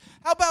Columbus.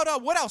 How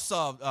about what else?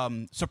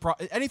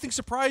 Anything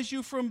surprise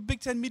you from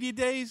Big Ten Media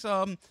Days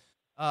in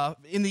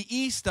the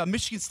East?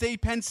 Michigan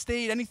State, Penn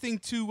State, anything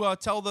to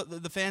tell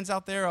the fans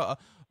out there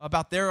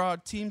about their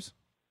teams?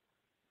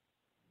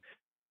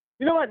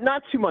 You know what?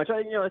 Not too much.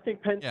 I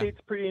think Penn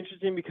State's pretty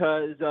interesting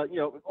because,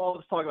 all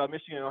this talk about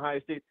Michigan and Ohio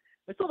State,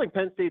 I still think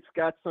Penn State's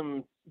got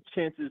some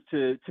chances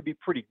to be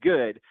pretty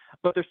good,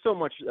 but there's so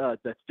much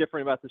that's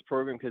different about this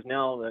program because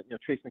now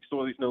Trace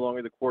McSorley's no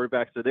longer the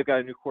quarterback, so they've got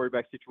a new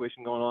quarterback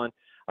situation going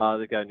on.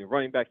 They've got a new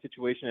running back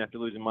situation after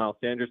losing Miles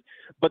Sanders,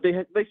 but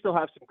they still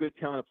have some good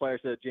talented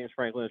players that James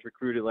Franklin has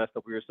recruited the last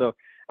couple of years. So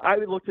I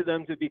would look to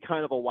them to be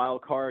kind of a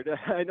wild card.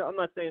 I'm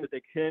not saying that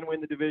they can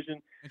win the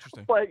division,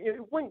 but it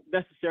wouldn't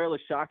necessarily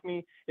shock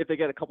me if they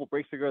get a couple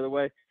breaks to go their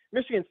way.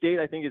 Michigan State,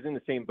 I think, is in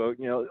the same boat.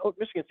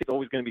 Michigan State's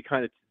always going to be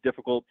kind of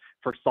difficult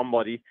for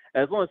somebody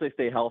as long as they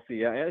stay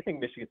healthy. I think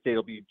Michigan State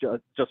will be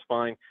just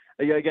fine.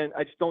 Again,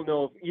 I just don't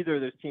know if either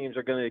of those teams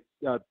are going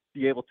to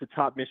be able to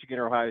top Michigan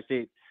or Ohio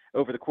State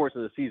over the course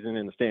of the season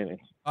in the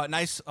standings.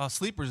 Nice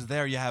sleepers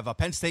there. You have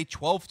Penn State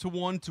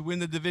 12-1 to win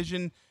the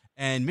division,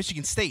 and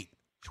Michigan State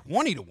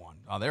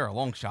 20-1. They're a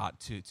long shot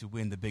to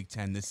win the Big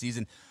Ten this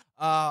season.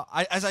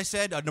 As I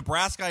said,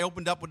 Nebraska, I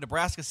opened up with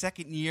Nebraska's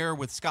second year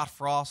with Scott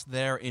Frost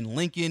there in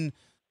Lincoln.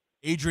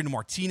 Adrian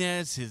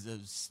Martinez,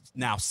 his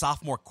now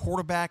sophomore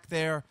quarterback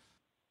there.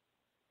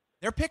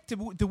 They're picked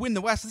to win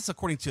the West. This is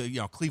according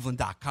to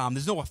Cleveland.com.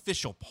 There's no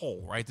official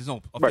poll, right? There's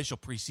no official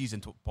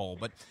preseason poll.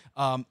 But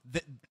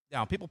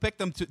people picked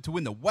them to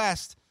win the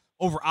West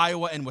over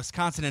Iowa and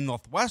Wisconsin and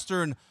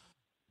Northwestern.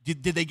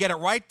 Did they get it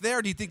right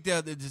there? Do you think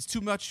there's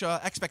too much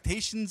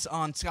expectations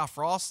on Scott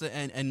Frost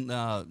and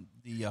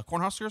the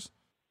Cornhuskers?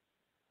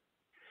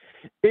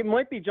 It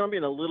might be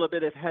jumping a little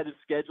bit ahead of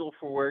schedule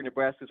for where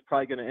Nebraska's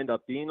probably going to end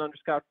up being under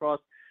Scott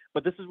Frost.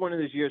 But this is one of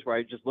those years where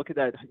I just look at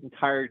that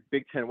entire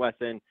Big Ten West,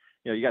 and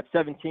you got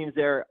 7 teams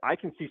there. I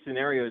can see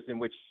scenarios in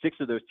which 6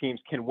 of those teams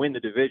can win the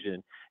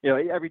division.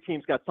 Every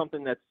team's got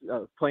something that's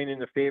playing in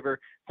their favor,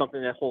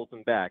 something that holds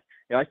them back.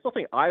 I still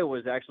think Iowa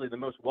is actually the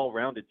most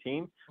well-rounded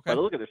team. Okay. But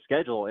I look at their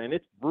schedule, and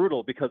it's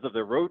brutal because of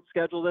the road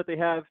schedule that they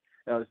have.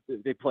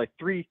 They play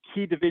 3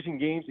 key division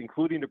games,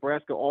 including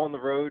Nebraska, all on the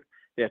road.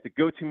 They have to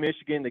go to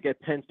Michigan. They get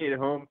Penn State at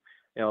home.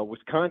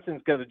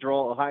 Wisconsin's got to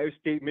draw Ohio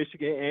State,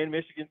 Michigan, and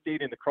Michigan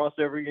State in the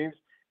crossover games.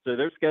 So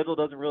their schedule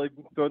doesn't really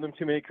throw them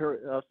too many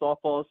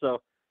softballs.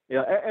 So,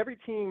 every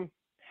team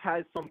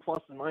has some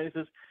pluses and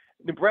minuses.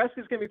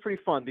 Nebraska's going to be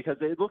pretty fun because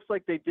it looks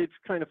like they did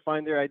kind of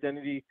find their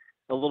identity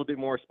a little bit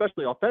more,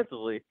 especially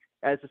offensively,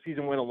 as the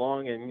season went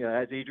along and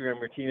as Adrian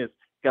Martinez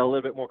got a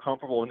little bit more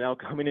comfortable now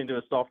coming into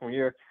a sophomore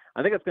year.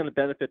 I think it's going to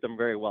benefit them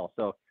very well.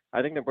 So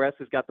I think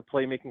Nebraska's got the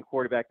playmaking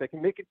quarterback that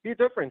can make it be a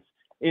difference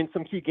in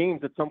some key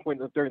games at some point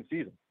during the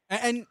season.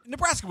 And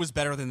Nebraska was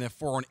better than their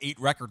 4-8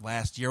 record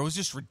last year. It was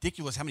just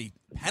ridiculous how many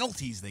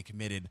penalties they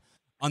committed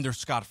under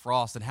Scott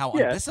Frost and how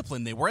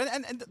undisciplined they were.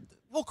 And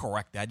we'll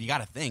correct that. You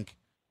got to think.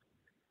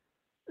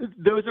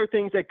 Those are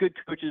things that good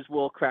coaches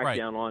will crack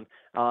down on.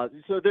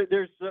 So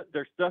there's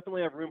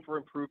definitely have room for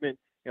improvement,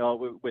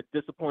 with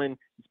discipline,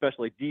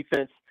 especially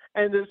defense.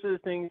 And those are the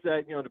things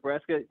that,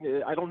 Nebraska,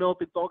 I don't know if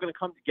it's all going to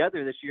come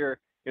together this year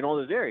in all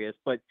those areas,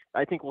 but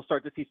I think we'll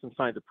start to see some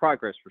signs of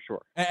progress for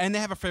sure. And they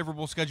have a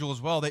favorable schedule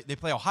as well. They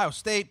play Ohio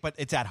State, but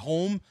it's at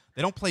home.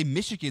 They don't play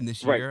Michigan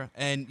this year.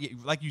 And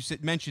like you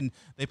mentioned,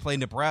 they play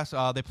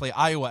Nebraska. They play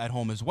Iowa at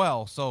home as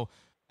well. So,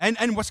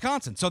 and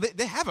Wisconsin. So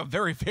they have a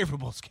very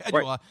favorable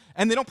schedule.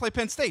 And they don't play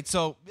Penn State.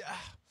 So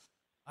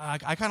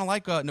I kind of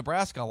like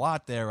Nebraska a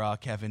lot there,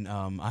 Kevin,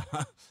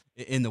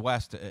 in the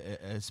West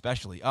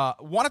especially.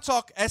 Want to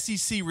talk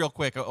SEC real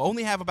quick. I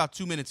only have about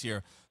 2 minutes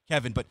here,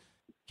 Kevin, but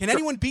can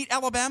anyone beat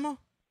Alabama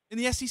in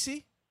the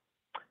SEC?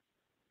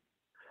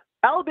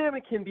 Alabama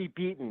can be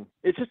beaten.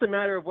 It's just a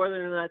matter of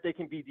whether or not they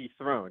can be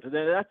dethroned.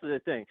 That's the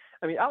thing.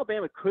 I mean,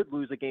 Alabama could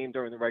lose a game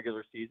during the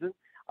regular season.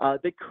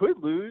 They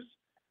could lose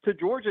to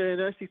Georgia in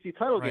an SEC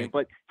title game.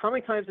 But how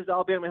many times does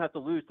Alabama have to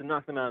lose to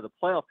knock them out of the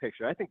playoff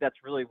picture? I think that's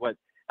really what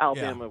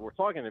Alabama we're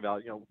talking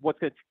about. What's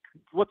going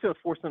to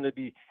force them to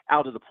be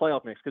out of the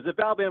playoff mix? Because if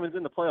Alabama's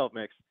in the playoff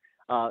mix,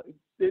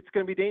 it's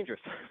going to be dangerous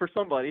for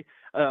somebody,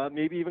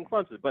 maybe even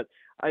Clemson. But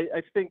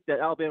I think that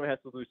Alabama has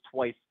to lose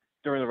twice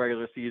during the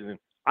regular season.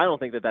 I don't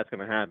think that that's going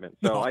to happen.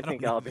 So I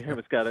think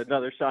Alabama's got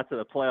another shot to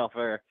the playoff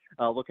there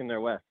looking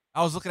their way.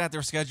 I was looking at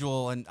their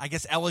schedule, and I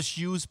guess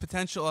LSU's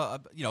potential,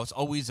 it's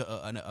always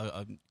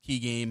a key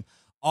game.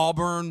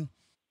 Auburn,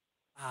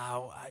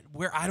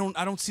 where I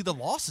don't see the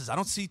losses. I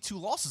don't see 2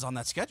 losses on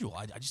that schedule.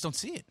 I just don't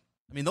see it.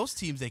 I mean, those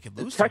teams they could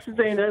lose. Texas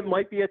A&M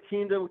might be a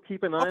team to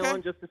keep an eye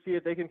on just to see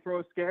if they can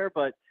throw a scare,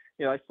 but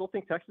I still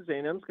think Texas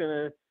A&M's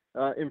going to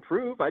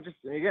improve.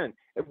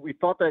 We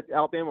thought that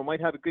Alabama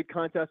might have a good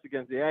contest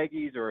against the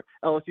Aggies or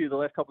LSU the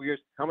last couple of years.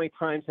 How many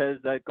times has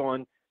that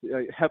gone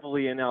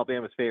heavily in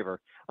Alabama's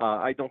favor?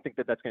 I don't think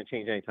that that's going to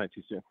change anytime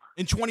too soon.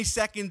 In 20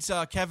 seconds,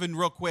 Kevin,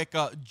 real quick,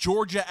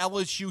 Georgia,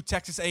 LSU,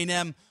 Texas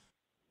A&M,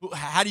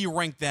 how do you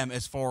rank them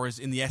as far as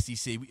in the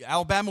SEC?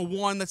 Alabama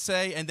 1, let's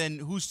say, and then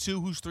who's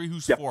 2, who's 3,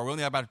 who's 4? We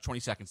only have about 20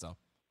 seconds, though.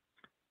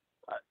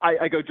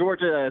 I go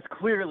Georgia as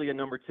clearly a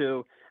number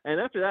 2. And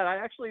after that, I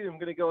actually am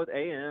going to go with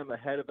A&M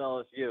ahead of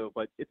LSU,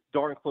 but it's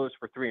darn close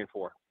for 3 and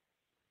 4.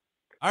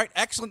 All right,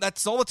 excellent.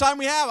 That's all the time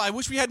we have. I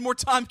wish we had more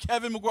time,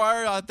 Kevin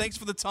McGuire. Thanks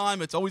for the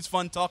time. It's always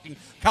fun talking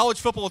college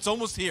football. It's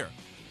almost here.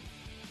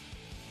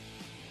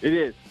 It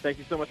is. Thank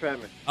you so much for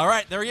having me. All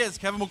right, there he is,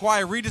 Kevin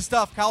McGuire. Read his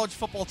stuff, College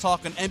Football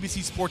Talk on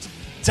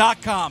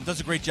NBCSports.com.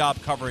 Does a great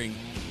job covering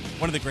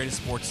one of the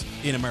greatest sports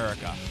in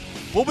America.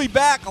 We'll be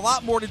back. A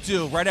lot more to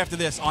do right after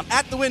this on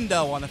At the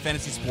Window on the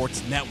Fantasy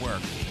Sports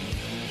Network.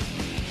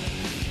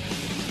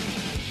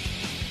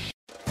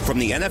 From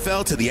the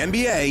NFL to the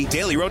NBA,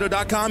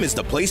 DailyRoto.com is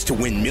the place to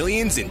win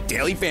millions in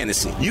daily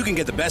fantasy. You can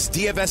get the best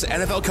DFS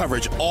NFL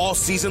coverage all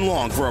season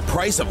long for a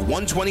price of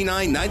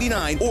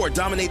 $129.99 or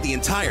dominate the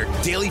entire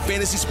daily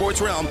fantasy sports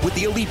realm with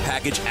the Elite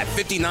Package at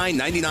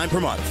 $59.99 per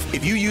month.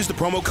 If you use the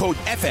promo code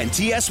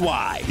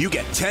FNTSY, you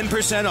get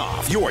 10%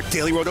 off your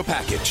Daily Roto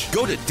package.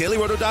 Go to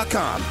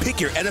DailyRoto.com,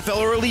 pick your NFL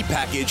or Elite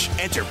Package,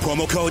 enter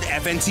promo code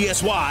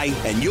FNTSY,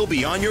 and you'll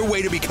be on your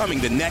way to becoming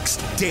the next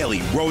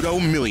Daily Roto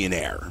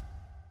millionaire.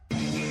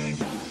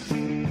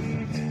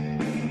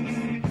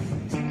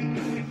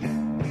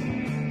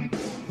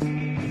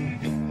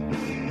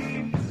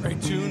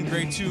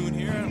 Great tune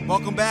here.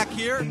 Welcome back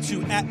here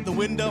to At the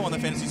Window on the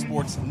Fantasy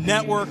Sports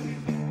Network.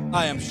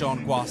 I am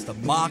Sean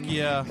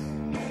Guastamacchia.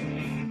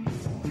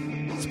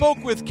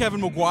 Spoke with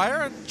Kevin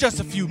McGuire just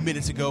a few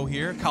minutes ago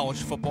here,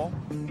 college football.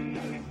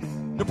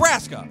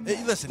 Nebraska.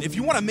 Listen, if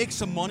you want to make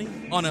some money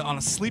on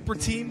a sleeper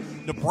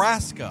team,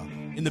 Nebraska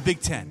in the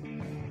Big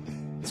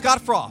Ten.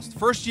 Scott Frost,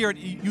 first year at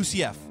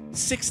UCF,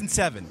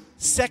 6-7.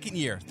 Second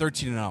year,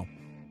 13-0.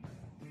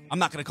 I'm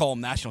not going to call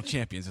them national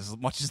champions as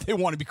much as they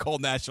want to be called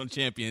national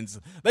champions.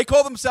 They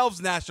call themselves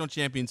national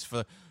champions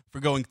for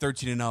going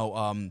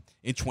 13-0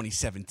 in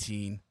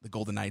 2017, the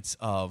Golden Knights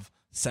of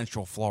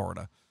Central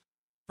Florida.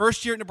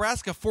 First year at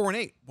Nebraska,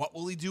 4-8. What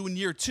will he do in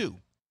year 2?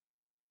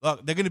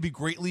 Look, they're going to be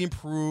greatly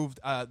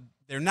improved.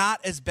 They're not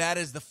as bad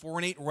as the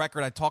 4-8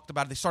 record I talked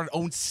about. They started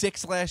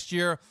 0-6 last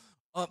year.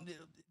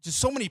 Just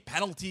so many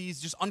penalties,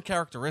 just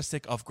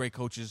uncharacteristic of great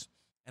coaches.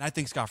 And I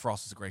think Scott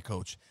Frost is a great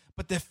coach.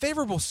 But the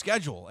favorable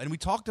schedule, and we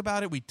talked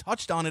about it, we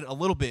touched on it a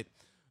little bit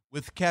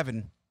with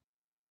Kevin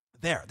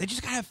there. They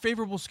just got to have a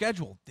favorable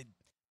schedule. They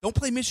don't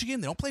play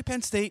Michigan. They don't play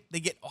Penn State. They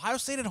get Ohio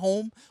State at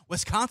home,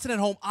 Wisconsin at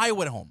home,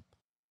 Iowa at home.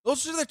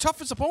 Those are their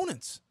toughest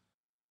opponents.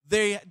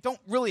 They don't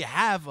really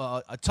have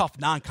a tough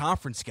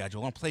non-conference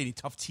schedule. They don't play any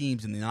tough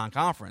teams in the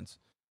non-conference.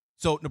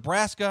 So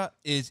Nebraska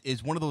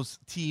is one of those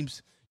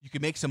teams you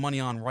can make some money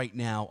on right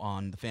now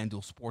on the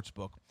FanDuel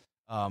Sportsbook.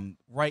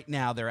 Right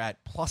now they're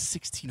at plus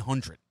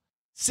 1,600.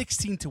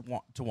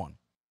 16-1.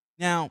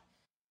 Now,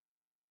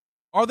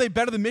 are they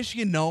better than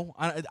Michigan? No.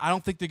 I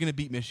don't think they're going to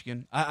beat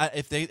Michigan.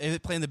 If they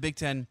play in the Big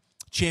Ten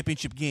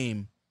championship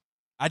game,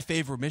 I'd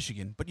favor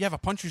Michigan. But you have a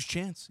puncher's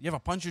chance. You have a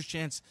puncher's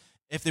chance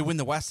if they win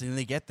the West and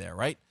they get there,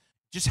 right?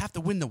 Just have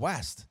to win the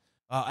West.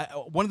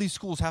 One of these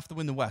schools have to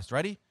win the West.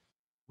 Ready?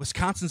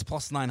 Wisconsin's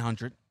plus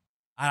 900.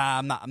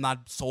 I'm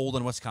not sold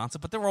on Wisconsin,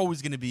 but they're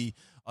always going to be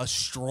a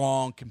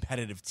strong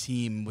competitive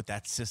team with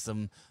that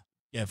system.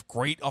 You have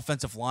great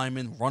offensive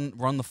linemen,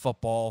 run the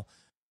football,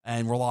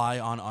 and rely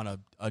on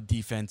a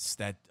defense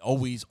that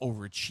always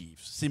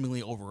overachieves,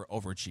 seemingly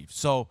overachieves.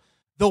 So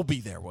they'll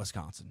be there,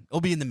 Wisconsin.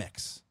 They'll be in the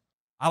mix.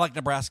 I like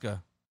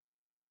Nebraska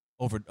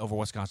over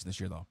Wisconsin this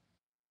year, though.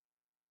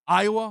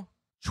 Iowa,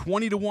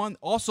 20-1.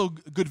 Also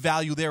good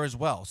value there as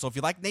well. So if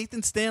you like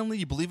Nathan Stanley,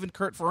 you believe in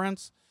Kurt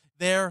Ferentz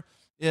there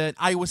in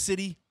Iowa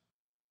City,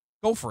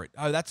 go for it.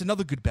 That's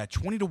another good bet.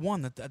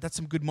 20-1. That's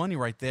some good money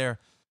right there.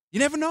 You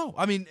never know.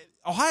 I mean,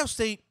 Ohio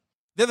State,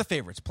 they're the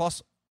favorites,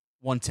 plus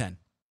 110.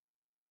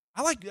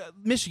 I like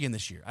Michigan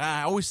this year.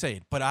 I always say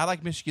it, but I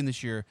like Michigan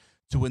this year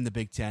to win the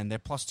Big Ten. They're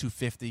plus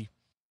 250.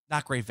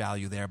 Not great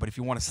value there, but if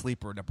you want a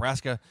sleeper,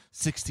 Nebraska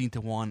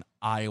 16-1,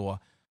 Iowa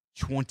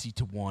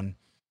 20-1.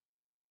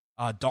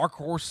 Dark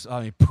horse,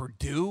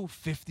 Purdue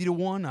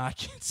 50-1. I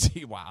can't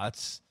see. Wow,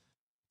 that's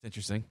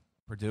interesting.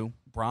 Purdue,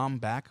 Braum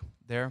back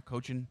there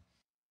coaching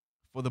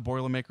for the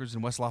Boilermakers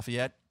in West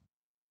Lafayette.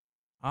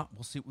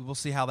 We'll see. We'll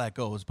see how that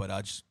goes, but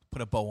just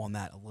put a bow on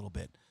that a little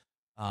bit.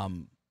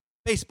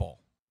 Baseball.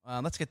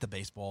 Let's get to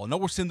baseball.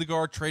 Noah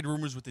Syndergaard, trade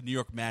rumors with the New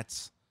York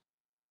Mets.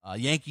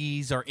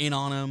 Yankees are in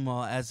on him,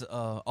 as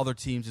other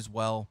teams as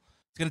well.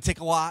 It's going to take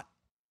a lot,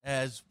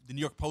 as the New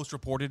York Post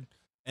reported,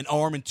 an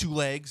arm and 2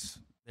 legs.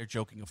 They're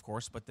joking, of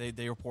course, but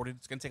they reported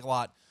it's going to take a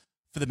lot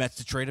for the Mets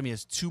to trade him. He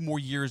has 2 more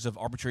years of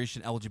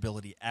arbitration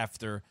eligibility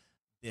after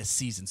this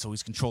season, so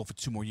he's controlled for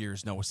 2 more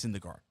years, Noah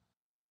Syndergaard.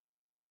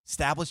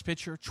 Established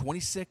pitcher,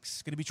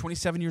 26, going to be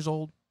 27 years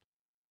old.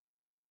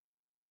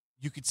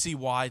 You could see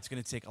why it's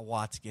going to take a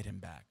lot to get him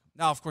back.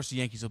 Now, of course, the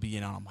Yankees will be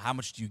in on him. How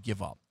much do you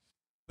give up?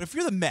 But if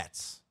you're the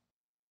Mets,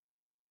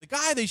 the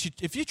guy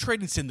if you're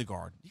trading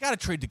Syndergaard, you got to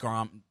trade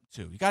DeGrom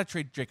too. You got to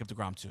trade Jacob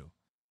DeGrom too.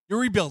 You're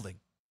rebuilding.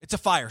 It's a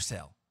fire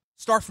sale.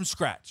 Start from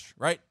scratch,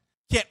 right?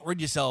 Can't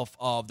rid yourself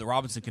of the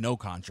Robinson Cano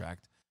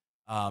contract.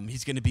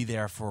 He's going to be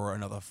there for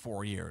another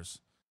 4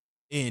 years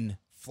in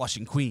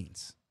Flushing,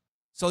 Queens.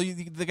 So they're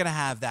going to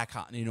have that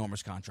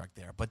enormous contract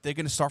there. But they're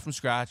going to start from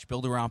scratch,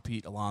 build around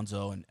Pete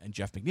Alonso and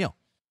Jeff McNeil.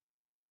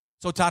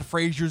 So Todd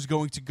Frazier's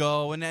going to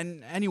go, and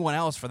then anyone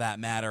else for that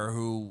matter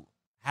who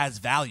has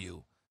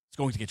value is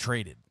going to get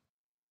traded.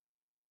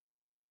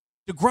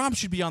 DeGrom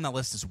should be on that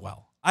list as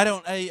well.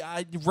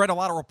 I read a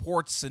lot of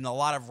reports and a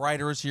lot of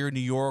writers here in New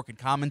York and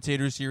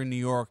commentators here in New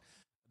York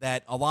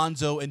that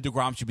Alonso and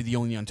DeGrom should be the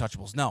only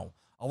untouchables. No,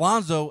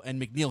 Alonso and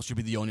McNeil should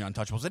be the only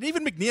untouchables. And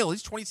even McNeil,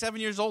 he's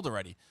 27 years old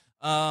already.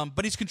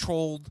 But he's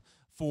controlled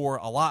for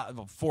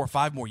 4 or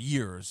 5 more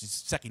years. His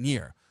second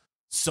year.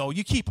 So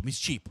you keep him. He's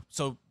cheap.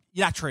 So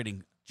you're not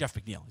trading Jeff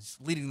McNeil. He's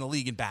leading the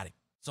league in batting.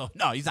 So,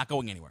 no, he's not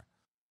going anywhere.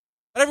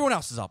 But everyone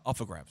else is up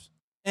for grabs.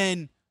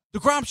 And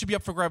DeGrom should be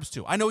up for grabs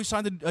too. I know he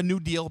signed a new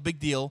deal, big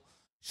deal.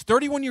 He's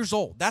 31 years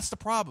old. That's the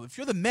problem. If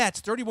you're the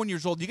Mets, 31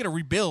 years old, you're going to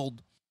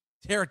rebuild,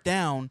 tear it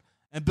down,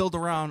 and build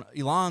around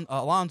Pete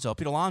Alonso.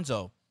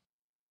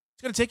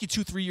 It's going to take you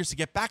 2-3 years to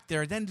get back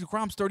there. Then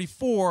DeGrom's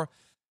 34.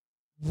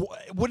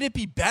 Wouldn't it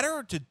be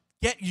better to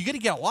you're going to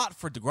get a lot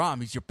for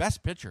DeGrom. He's your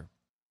best pitcher.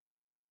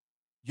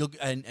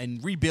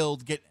 And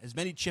rebuild, get as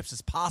many chips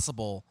as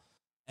possible,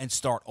 and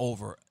start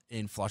over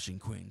in Flushing,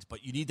 Queens.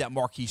 But you need that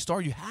marquee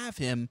star. You have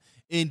him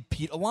in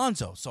Pete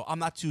Alonso. So I'm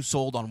not too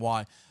sold on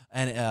why.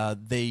 And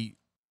they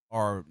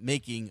are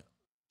making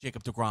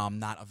Jacob DeGrom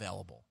not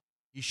available.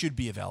 He should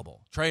be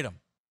available. Trade him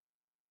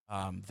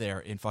there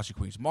in Flushing,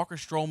 Queens.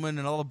 Marcus Stroman,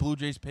 another Blue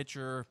Jays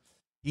pitcher.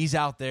 He's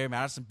out there.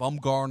 Madison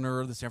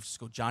Bumgarner, the San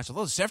Francisco Giants.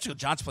 Although the San Francisco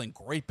Giants are playing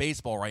great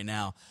baseball right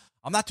now,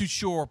 I'm not too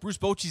sure. Bruce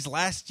Bochy's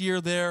last year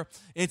there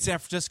in San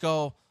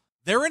Francisco,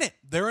 they're in it.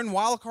 They're in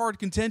wild card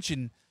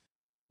contention.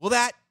 Will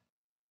that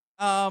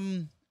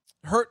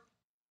hurt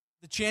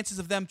the chances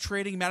of them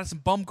trading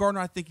Madison Bumgarner?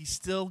 I think he's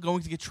still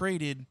going to get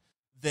traded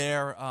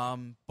there.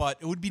 But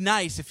it would be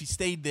nice if he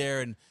stayed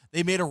there and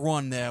they made a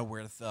run there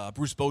with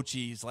Bruce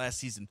Bochy's last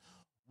season.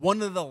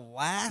 One of the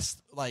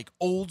last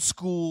old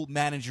school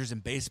managers in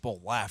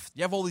baseball left.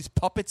 You have all these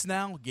puppets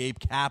now. Gabe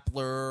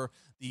Kapler,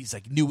 these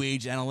new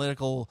age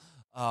analytical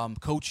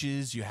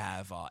coaches. You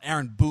have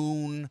Aaron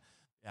Boone.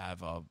 You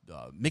have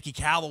Mickey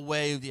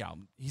Callaway.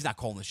 He's not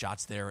calling the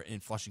shots there in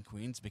Flushing,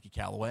 Queens. Mickey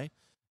Callaway.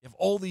 You have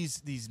all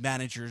these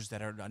managers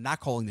that are not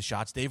calling the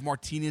shots. Dave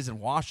Martinez in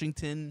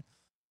Washington.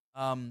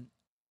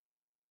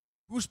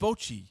 Bruce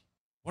Bochy,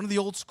 one of the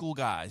old school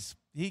guys.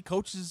 He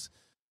coaches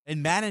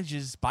and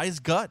manages by his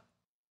gut.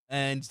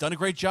 And he's done a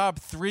great job.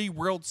 3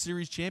 World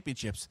Series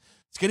championships.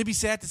 It's going to be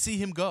sad to see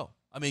him go.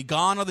 I mean,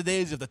 gone are the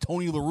days of the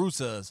Tony La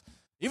Russas.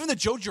 Even the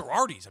Joe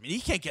Girardis. I mean,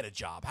 he can't get a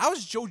job. How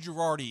is Joe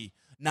Girardi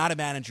not a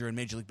manager in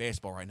Major League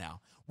Baseball right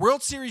now?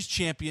 World Series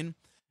champion.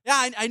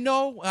 Yeah, I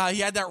know he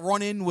had that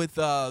run-in with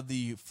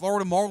the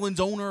Florida Marlins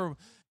owner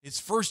his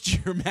first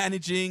year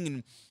managing,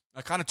 and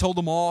I kind of told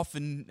him off,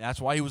 and that's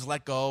why he was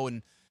let go.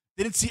 And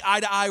didn't see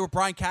eye to eye with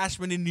Brian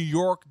Cashman in New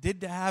York.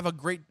 Did have a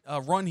great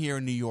run here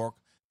in New York.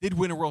 Did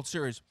win a World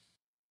Series.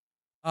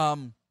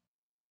 Why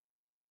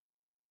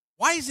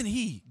isn't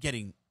he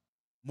getting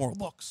more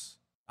looks?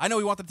 I know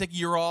he wanted to take a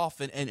year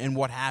off and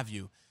what have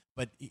you,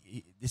 but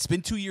it's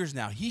been 2 years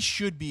now. He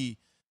should be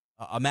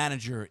a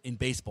manager in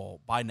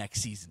baseball by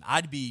next season.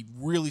 I'd be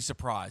really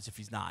surprised if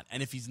he's not.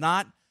 And if he's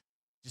not,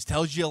 just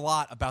tells you a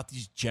lot about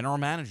these general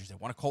managers. They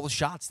want to call the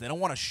shots. They don't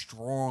want a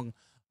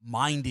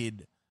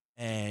strong-minded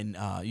and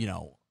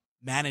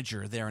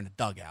manager there in the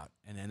dugout.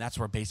 And that's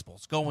where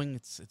baseball's going.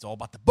 It's all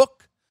about the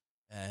book.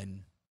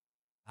 And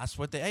that's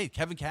what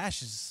Kevin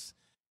Cash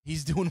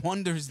he's doing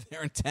wonders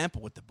there in Tampa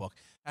with the book.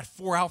 Had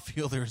 4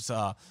 outfielders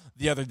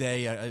the other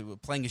day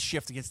playing a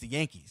shift against the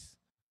Yankees.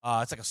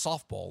 It's like a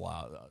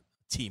softball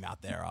team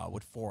out there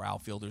with 4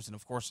 outfielders. And,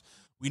 of course,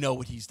 we know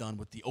what he's done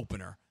with the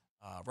opener.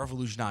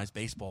 Revolutionized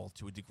baseball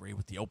to a degree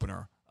with the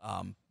opener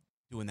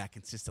doing that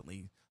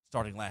consistently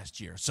starting last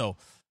year. So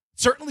it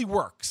certainly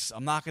works.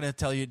 I'm not going to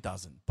tell you it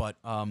doesn't,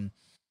 but going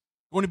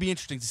to be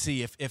interesting to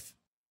see if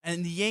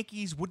and the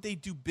Yankees, would they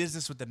do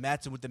business with the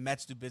Mets, and would the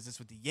Mets do business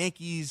with the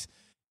Yankees?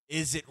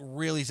 Is it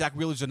really Zach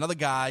Wheeler's another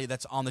guy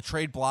that's on the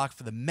trade block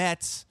for the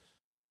Mets?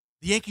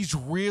 The Yankees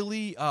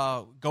really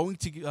going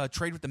to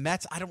trade with the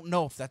Mets? I don't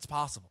know if that's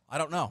possible. I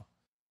don't know.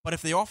 But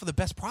if they offer the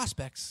best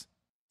prospects,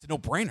 it's a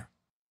no-brainer.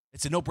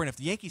 It's a no-brainer. If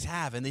the Yankees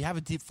have, and they have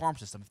a deep farm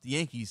system, if the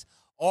Yankees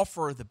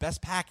offer the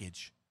best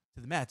package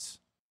to the Mets,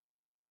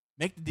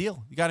 make the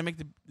deal. You got to make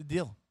the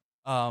deal.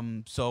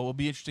 So it'll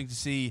be interesting to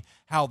see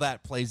how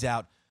that plays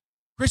out.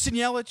 Christian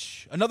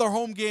Yelich, another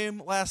home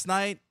game last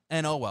night,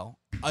 and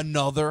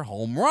another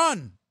home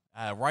run.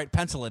 Right,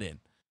 pencil it in.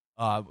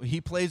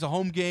 He plays a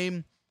home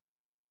game.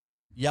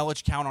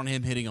 Yelich, count on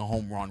him hitting a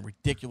home run.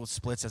 Ridiculous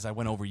splits, as I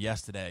went over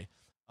yesterday.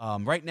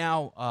 Right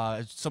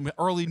now, some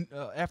early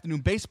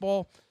afternoon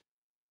baseball.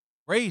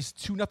 Rays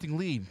 2-0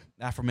 lead,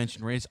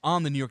 aforementioned Rays,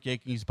 on the New York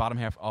Yankees, bottom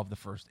half of the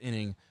first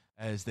inning,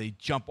 as they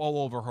jump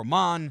all over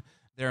Herman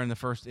there in the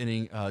first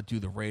inning, do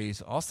the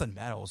Rays. Austin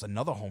Meadows,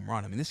 another home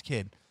run. I mean, this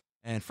kid,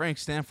 and Frank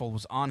Stanfield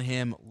was on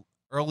him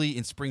early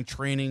in spring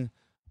training,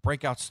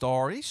 breakout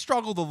star. He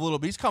struggled a little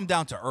bit. He's come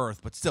down to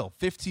earth, but still,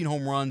 15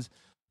 home runs,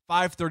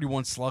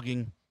 531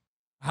 slugging.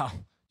 Wow,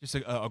 just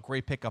a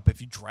great pickup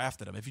if you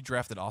drafted him. If you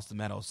drafted Austin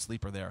Meadows,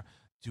 sleeper there,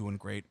 doing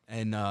great.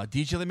 And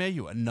DJ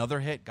LeMahieu, another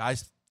hit.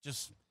 Guys,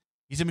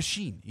 he's a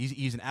machine.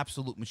 He's an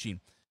absolute machine.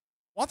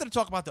 Wanted to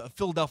talk about the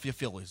Philadelphia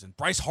Phillies and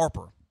Bryce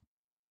Harper.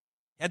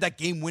 He had that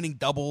game-winning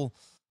double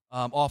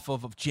off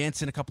of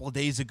Jansen a couple of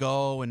days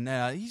ago, and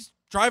he's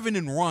driving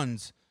in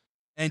runs.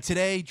 And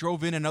today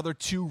drove in another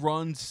 2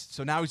 runs,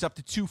 so now he's up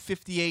to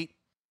 258.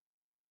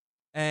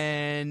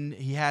 And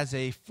he has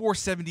a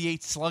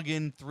 478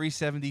 slugging,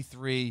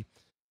 373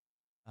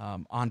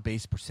 on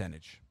base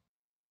percentage.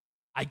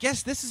 I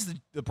guess this is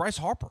the Bryce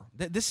Harper.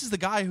 This is the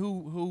guy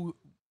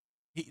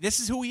this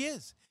is who he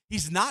is.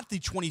 He's not the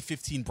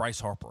 2015 Bryce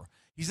Harper.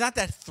 He's not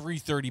that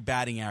 330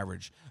 batting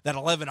average, that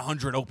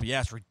 1100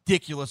 OPS,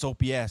 ridiculous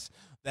OPS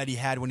that he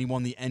had when he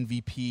won the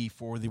MVP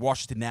for the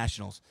Washington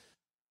Nationals.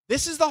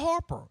 This is the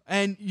Harper.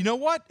 And you know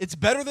what? It's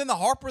better than the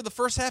Harper the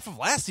first half of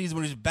last season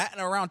when he was batting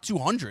around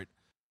 200.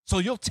 So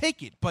you'll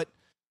take it, but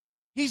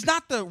he's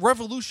not the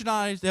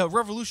revolutionary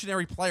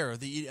player,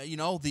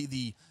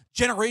 the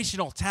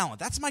generational talent.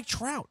 That's Mike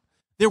Trout.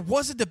 There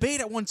was a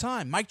debate at one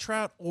time, Mike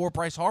Trout or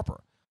Bryce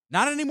Harper.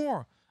 Not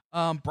anymore.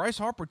 Bryce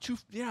Harper,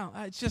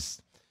 it's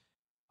just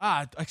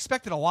I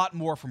expected a lot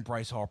more from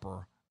Bryce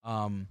Harper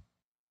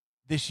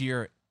this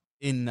year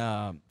in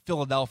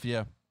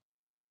Philadelphia.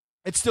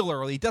 It's still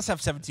early. He does have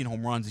 17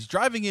 home runs. He's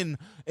driving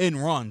in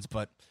runs,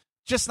 but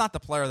just not the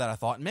player that I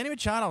thought. And Manny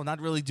Machado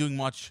not really doing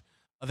much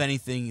of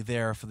anything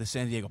there for the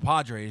San Diego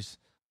Padres.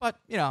 But,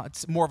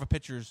 it's more of a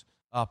pitcher's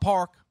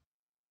park.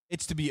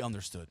 It's to be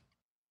understood.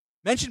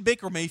 Mentioned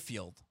Baker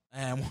Mayfield,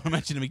 and I want to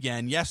mention him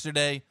again.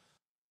 Yesterday,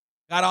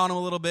 got on him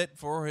a little bit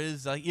for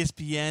his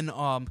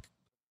ESPN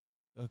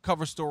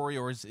cover story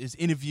or his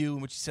interview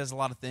in which he says a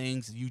lot of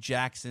things, Hugh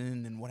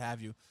Jackson and what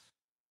have you.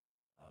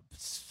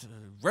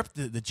 Rep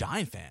the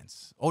Giant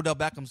fans. Odell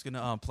Beckham's going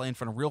to play in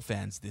front of real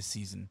fans this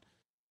season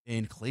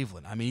in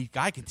Cleveland. I mean,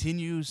 guy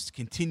continues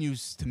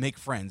to make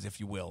friends, if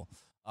you will.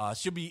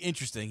 Should be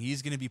interesting.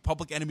 He's going to be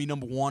public enemy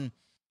number 1.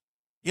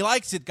 He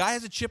likes it. Guy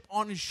has a chip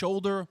on his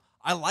shoulder.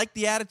 I like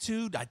the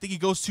attitude. I think he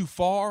goes too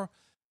far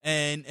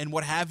and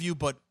what have you,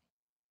 but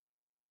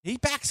he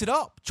backs it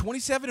up.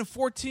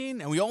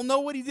 27-14, and we all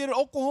know what he did at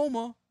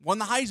Oklahoma. Won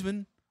the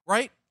Heisman,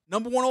 right?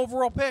 Number 1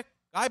 overall pick.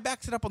 Guy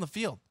backs it up on the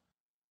field.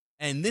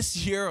 And this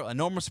year,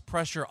 enormous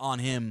pressure on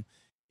him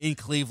in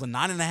Cleveland.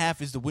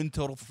 9.5 is the win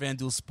total for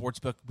FanDuel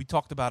Sportsbook. We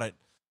talked about it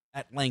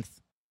at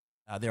length.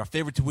 They are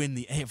favored to win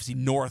the AFC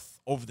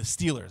North over the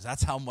Steelers.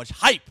 That's how much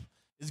hype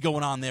is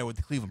going on there with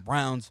the Cleveland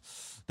Browns.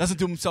 Doesn't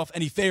do himself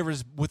any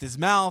favors with his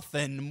mouth,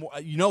 and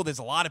there's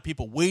a lot of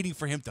people waiting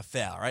for him to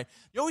fail, right?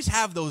 You always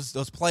have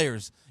those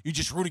players you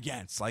just root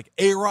against, like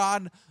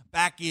A-Rod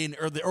back in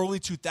the early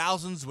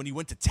 2000s when he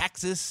went to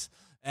Texas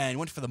and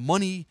went for the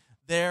money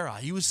there.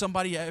 He was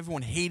somebody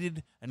everyone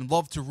hated and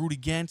loved to root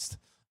against.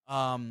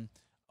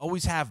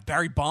 Always have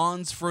Barry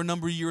Bonds for a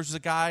number of years as a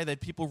guy that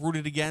people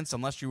rooted against,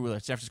 unless you were a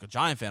San Francisco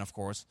Giant fan, of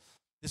course.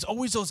 There's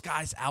always those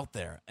guys out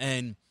there,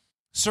 and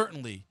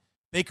certainly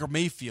Baker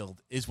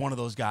Mayfield is one of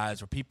those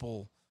guys where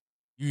people,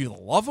 you either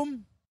love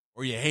him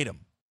or you hate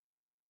him.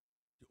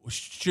 It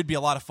should be a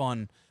lot of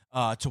fun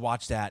to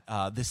watch that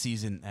this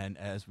season, and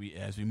as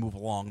we move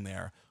along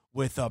there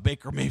with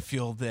Baker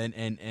Mayfield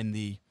and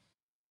the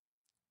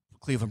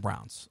Cleveland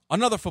Browns.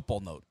 Another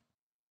football note: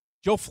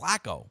 Joe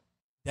Flacco,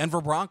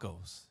 Denver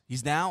Broncos.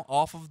 He's now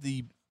off of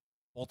the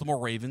Baltimore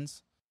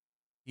Ravens.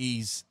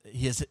 He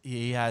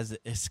has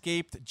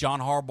escaped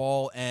John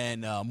Harbaugh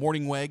and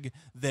Morningweg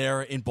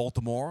there in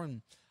Baltimore,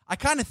 and I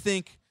kind of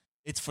think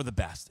it's for the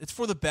best. It's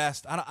for the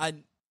best.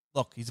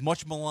 Look, he's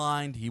much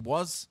maligned. He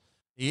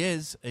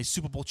is a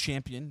Super Bowl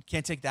champion.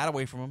 Can't take that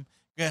away from him.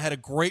 He had a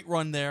great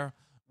run there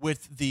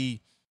with the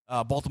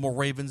Baltimore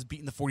Ravens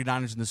beating the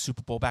 49ers in the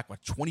Super Bowl back,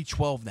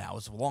 2012 now. It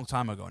was a long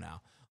time ago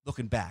now,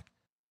 looking back.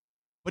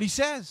 But he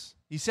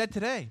said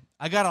today,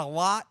 I got a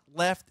lot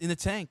left in the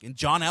tank. And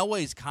John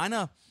Elway's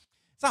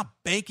it's not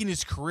banking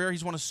his career.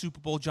 He's won a Super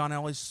Bowl. John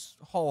Elway's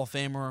Hall of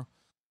Famer.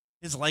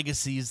 His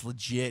legacy is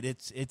legit.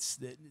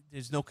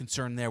 There's no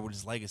concern there with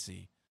his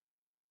legacy.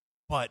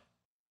 But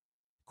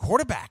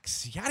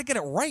quarterbacks, you got to get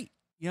it right.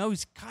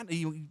 He's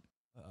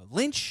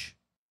Lynch.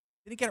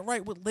 Didn't get it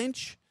right with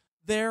Lynch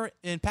there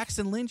in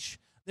Paxton Lynch.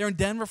 They're in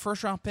Denver,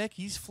 first-round pick.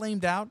 He's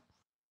flamed out.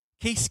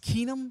 Case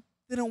Keenum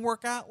didn't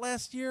work out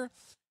last year.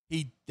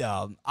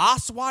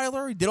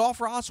 Osweiler, he did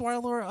offer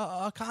Osweiler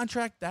a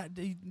contract that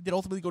he did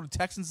ultimately go to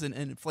Texans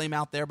and flame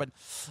out there. But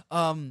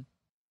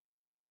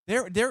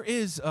there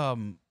is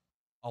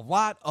a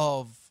lot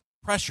of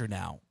pressure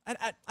now.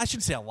 I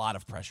shouldn't say a lot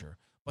of pressure,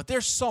 but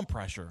there's some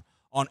pressure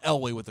on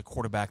Elway with the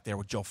quarterback there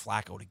with Joe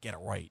Flacco to get it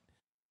right,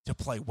 to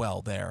play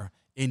well there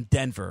in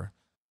Denver.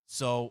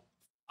 So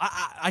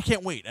I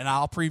can't wait, and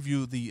I'll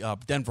preview the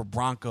Denver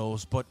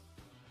Broncos. But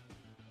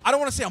I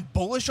don't want to say I'm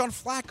bullish on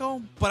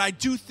Flacco, but I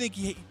do think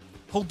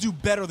he'll do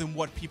better than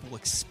what people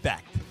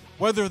expect.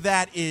 Whether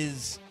that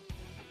is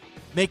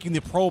making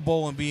the Pro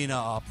Bowl and being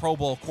a Pro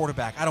Bowl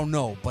quarterback, I don't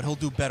know, but he'll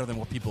do better than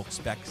what people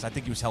expect because I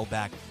think he was held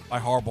back by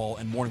Harbaugh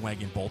and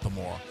Morningweg in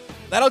Baltimore.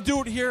 That'll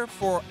do it here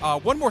for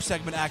one more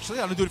segment, actually.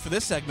 That'll do it for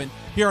this segment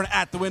here on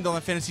At the Window on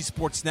the Fantasy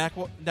Sports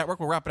Network.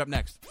 We'll wrap it up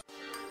next.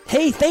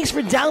 Hey, thanks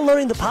for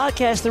downloading the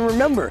podcast. And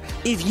remember,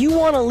 if you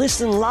want to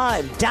listen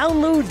live,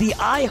 download the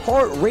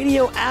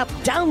iHeartRadio app,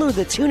 download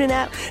the TuneIn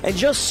app, and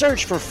just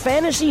search for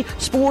Fantasy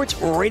Sports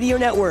Radio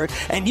Network,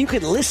 and you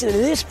can listen to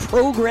this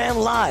program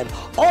live.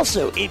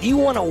 Also, if you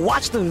want to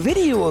watch the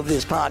video of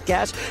this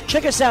podcast,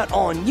 check us out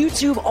on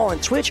YouTube, on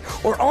Twitch,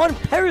 or on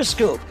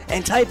Periscope,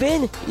 and type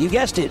in, you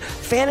guessed it,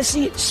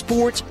 Fantasy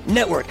Sports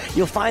Network.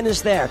 You'll find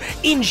us there.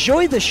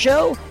 Enjoy the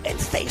show, and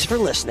thanks for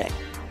listening.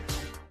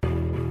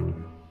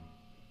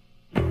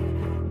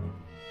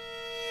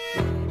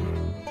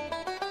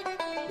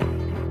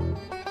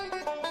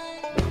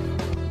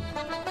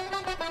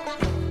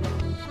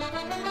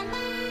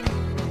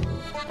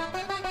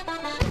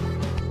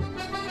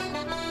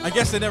 I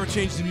guess they never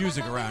changed the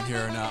music around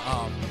here.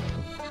 And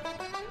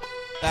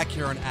back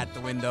here on At the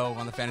Window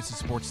on the Fantasy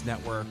Sports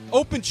Network.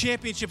 Open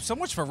Championship, so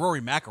much for Rory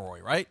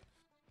McIlroy, right?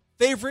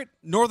 Favorite,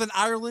 Northern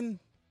Ireland,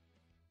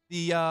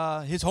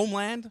 his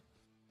homeland.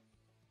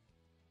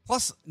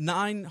 Plus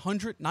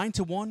 900,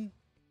 9-1.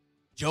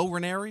 Joe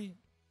Ranieri,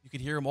 you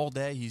could hear him all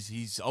day.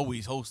 He's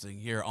always hosting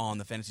here on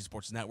the Fantasy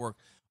Sports Network.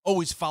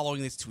 Always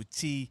following this to a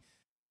T.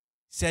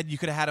 Said you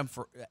could have had him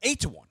for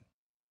 8-1.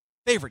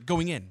 Favorite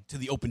going in to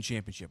the Open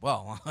Championship.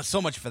 Well,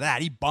 so much for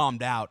that. He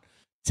bombed out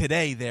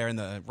today there in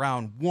the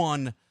round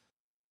one.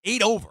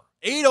 8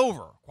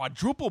 over.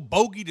 Quadruple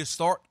bogey to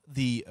start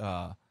the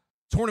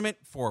tournament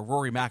for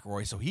Rory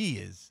McIlroy. So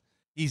he's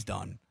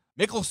done.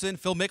 Phil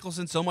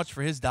Mickelson, so much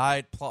for his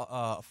diet.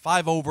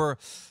 5 over,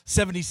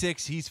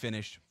 76. He's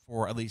finished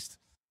for at least,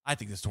 I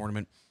think, this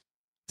tournament.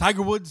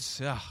 Tiger Woods,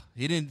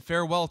 he didn't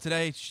fare well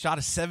today. Shot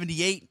a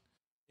 78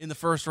 in the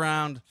first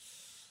round.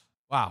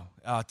 Wow,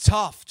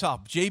 tough.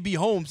 J.B.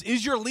 Holmes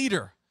is your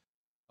leader,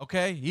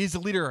 okay? He's the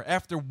leader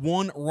after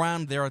one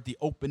round there at the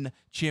Open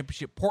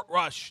Championship.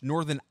 Portrush,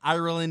 Northern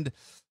Ireland.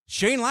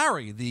 Shane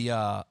Lowry,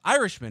 the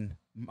Irishman,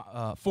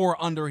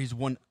 4 under. He's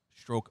 1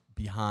 stroke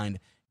behind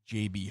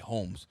J.B.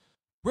 Holmes.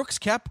 Brooks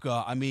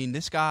Koepka, I mean,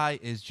 this guy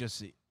is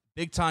just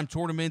big-time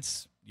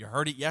tournaments. You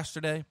heard it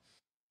yesterday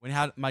when I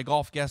had my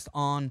golf guest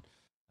on.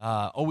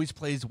 Always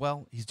plays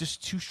well. He's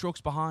just 2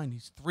 strokes behind.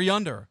 He's 3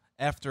 under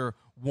after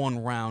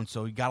one round,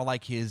 so you got to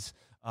like his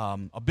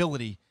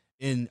ability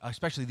in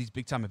especially these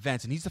big-time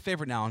events. And he's the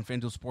favorite now on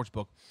FanDuel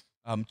Sportsbook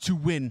to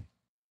win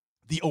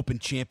the Open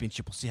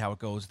Championship. We'll see how it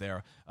goes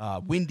there.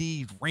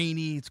 Windy,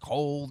 rainy, it's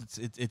cold.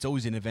 It's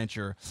always an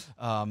adventure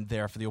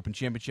there for the Open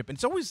Championship. And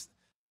it's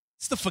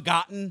the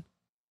forgotten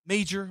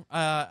major.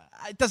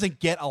 It doesn't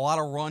get a lot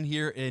of run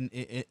here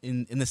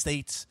in the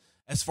States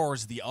as far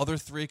as the other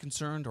 3 are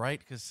concerned, right?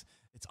 Because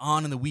it's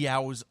on in the wee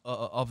hours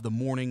of the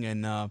morning,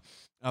 and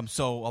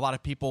so a lot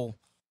of people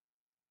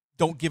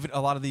don't give it a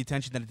lot of the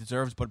attention that it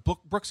deserves. But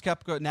Brooks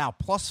Koepka now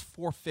plus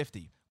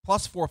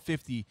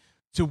 450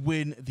 to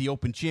win the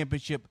Open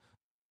Championship.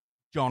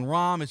 Jon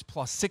Rahm is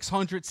plus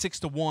 600,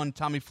 6-1.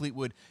 Tommy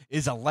Fleetwood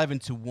is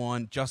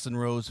 11-1. Justin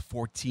Rose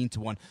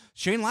 14-1.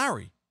 Shane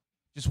Lowry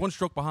just 1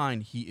 stroke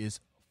behind. He is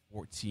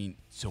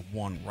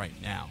 14-1 right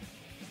now.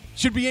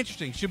 Should be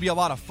interesting. Should be a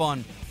lot of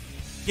fun.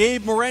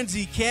 Gabe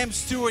Morenzi, Cam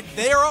Stewart,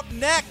 they're up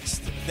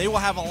next. They will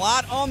have a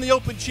lot on the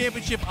Open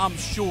Championship, I'm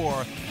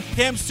sure.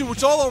 Cam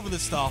Stewart's all over the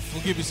stuff.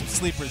 We'll give you some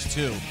sleepers,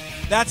 too.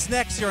 That's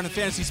next here on the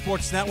Fantasy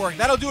Sports Network.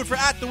 That'll do it for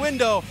At the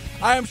Window.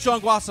 I am Sean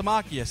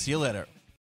Guasamacchia. See you later.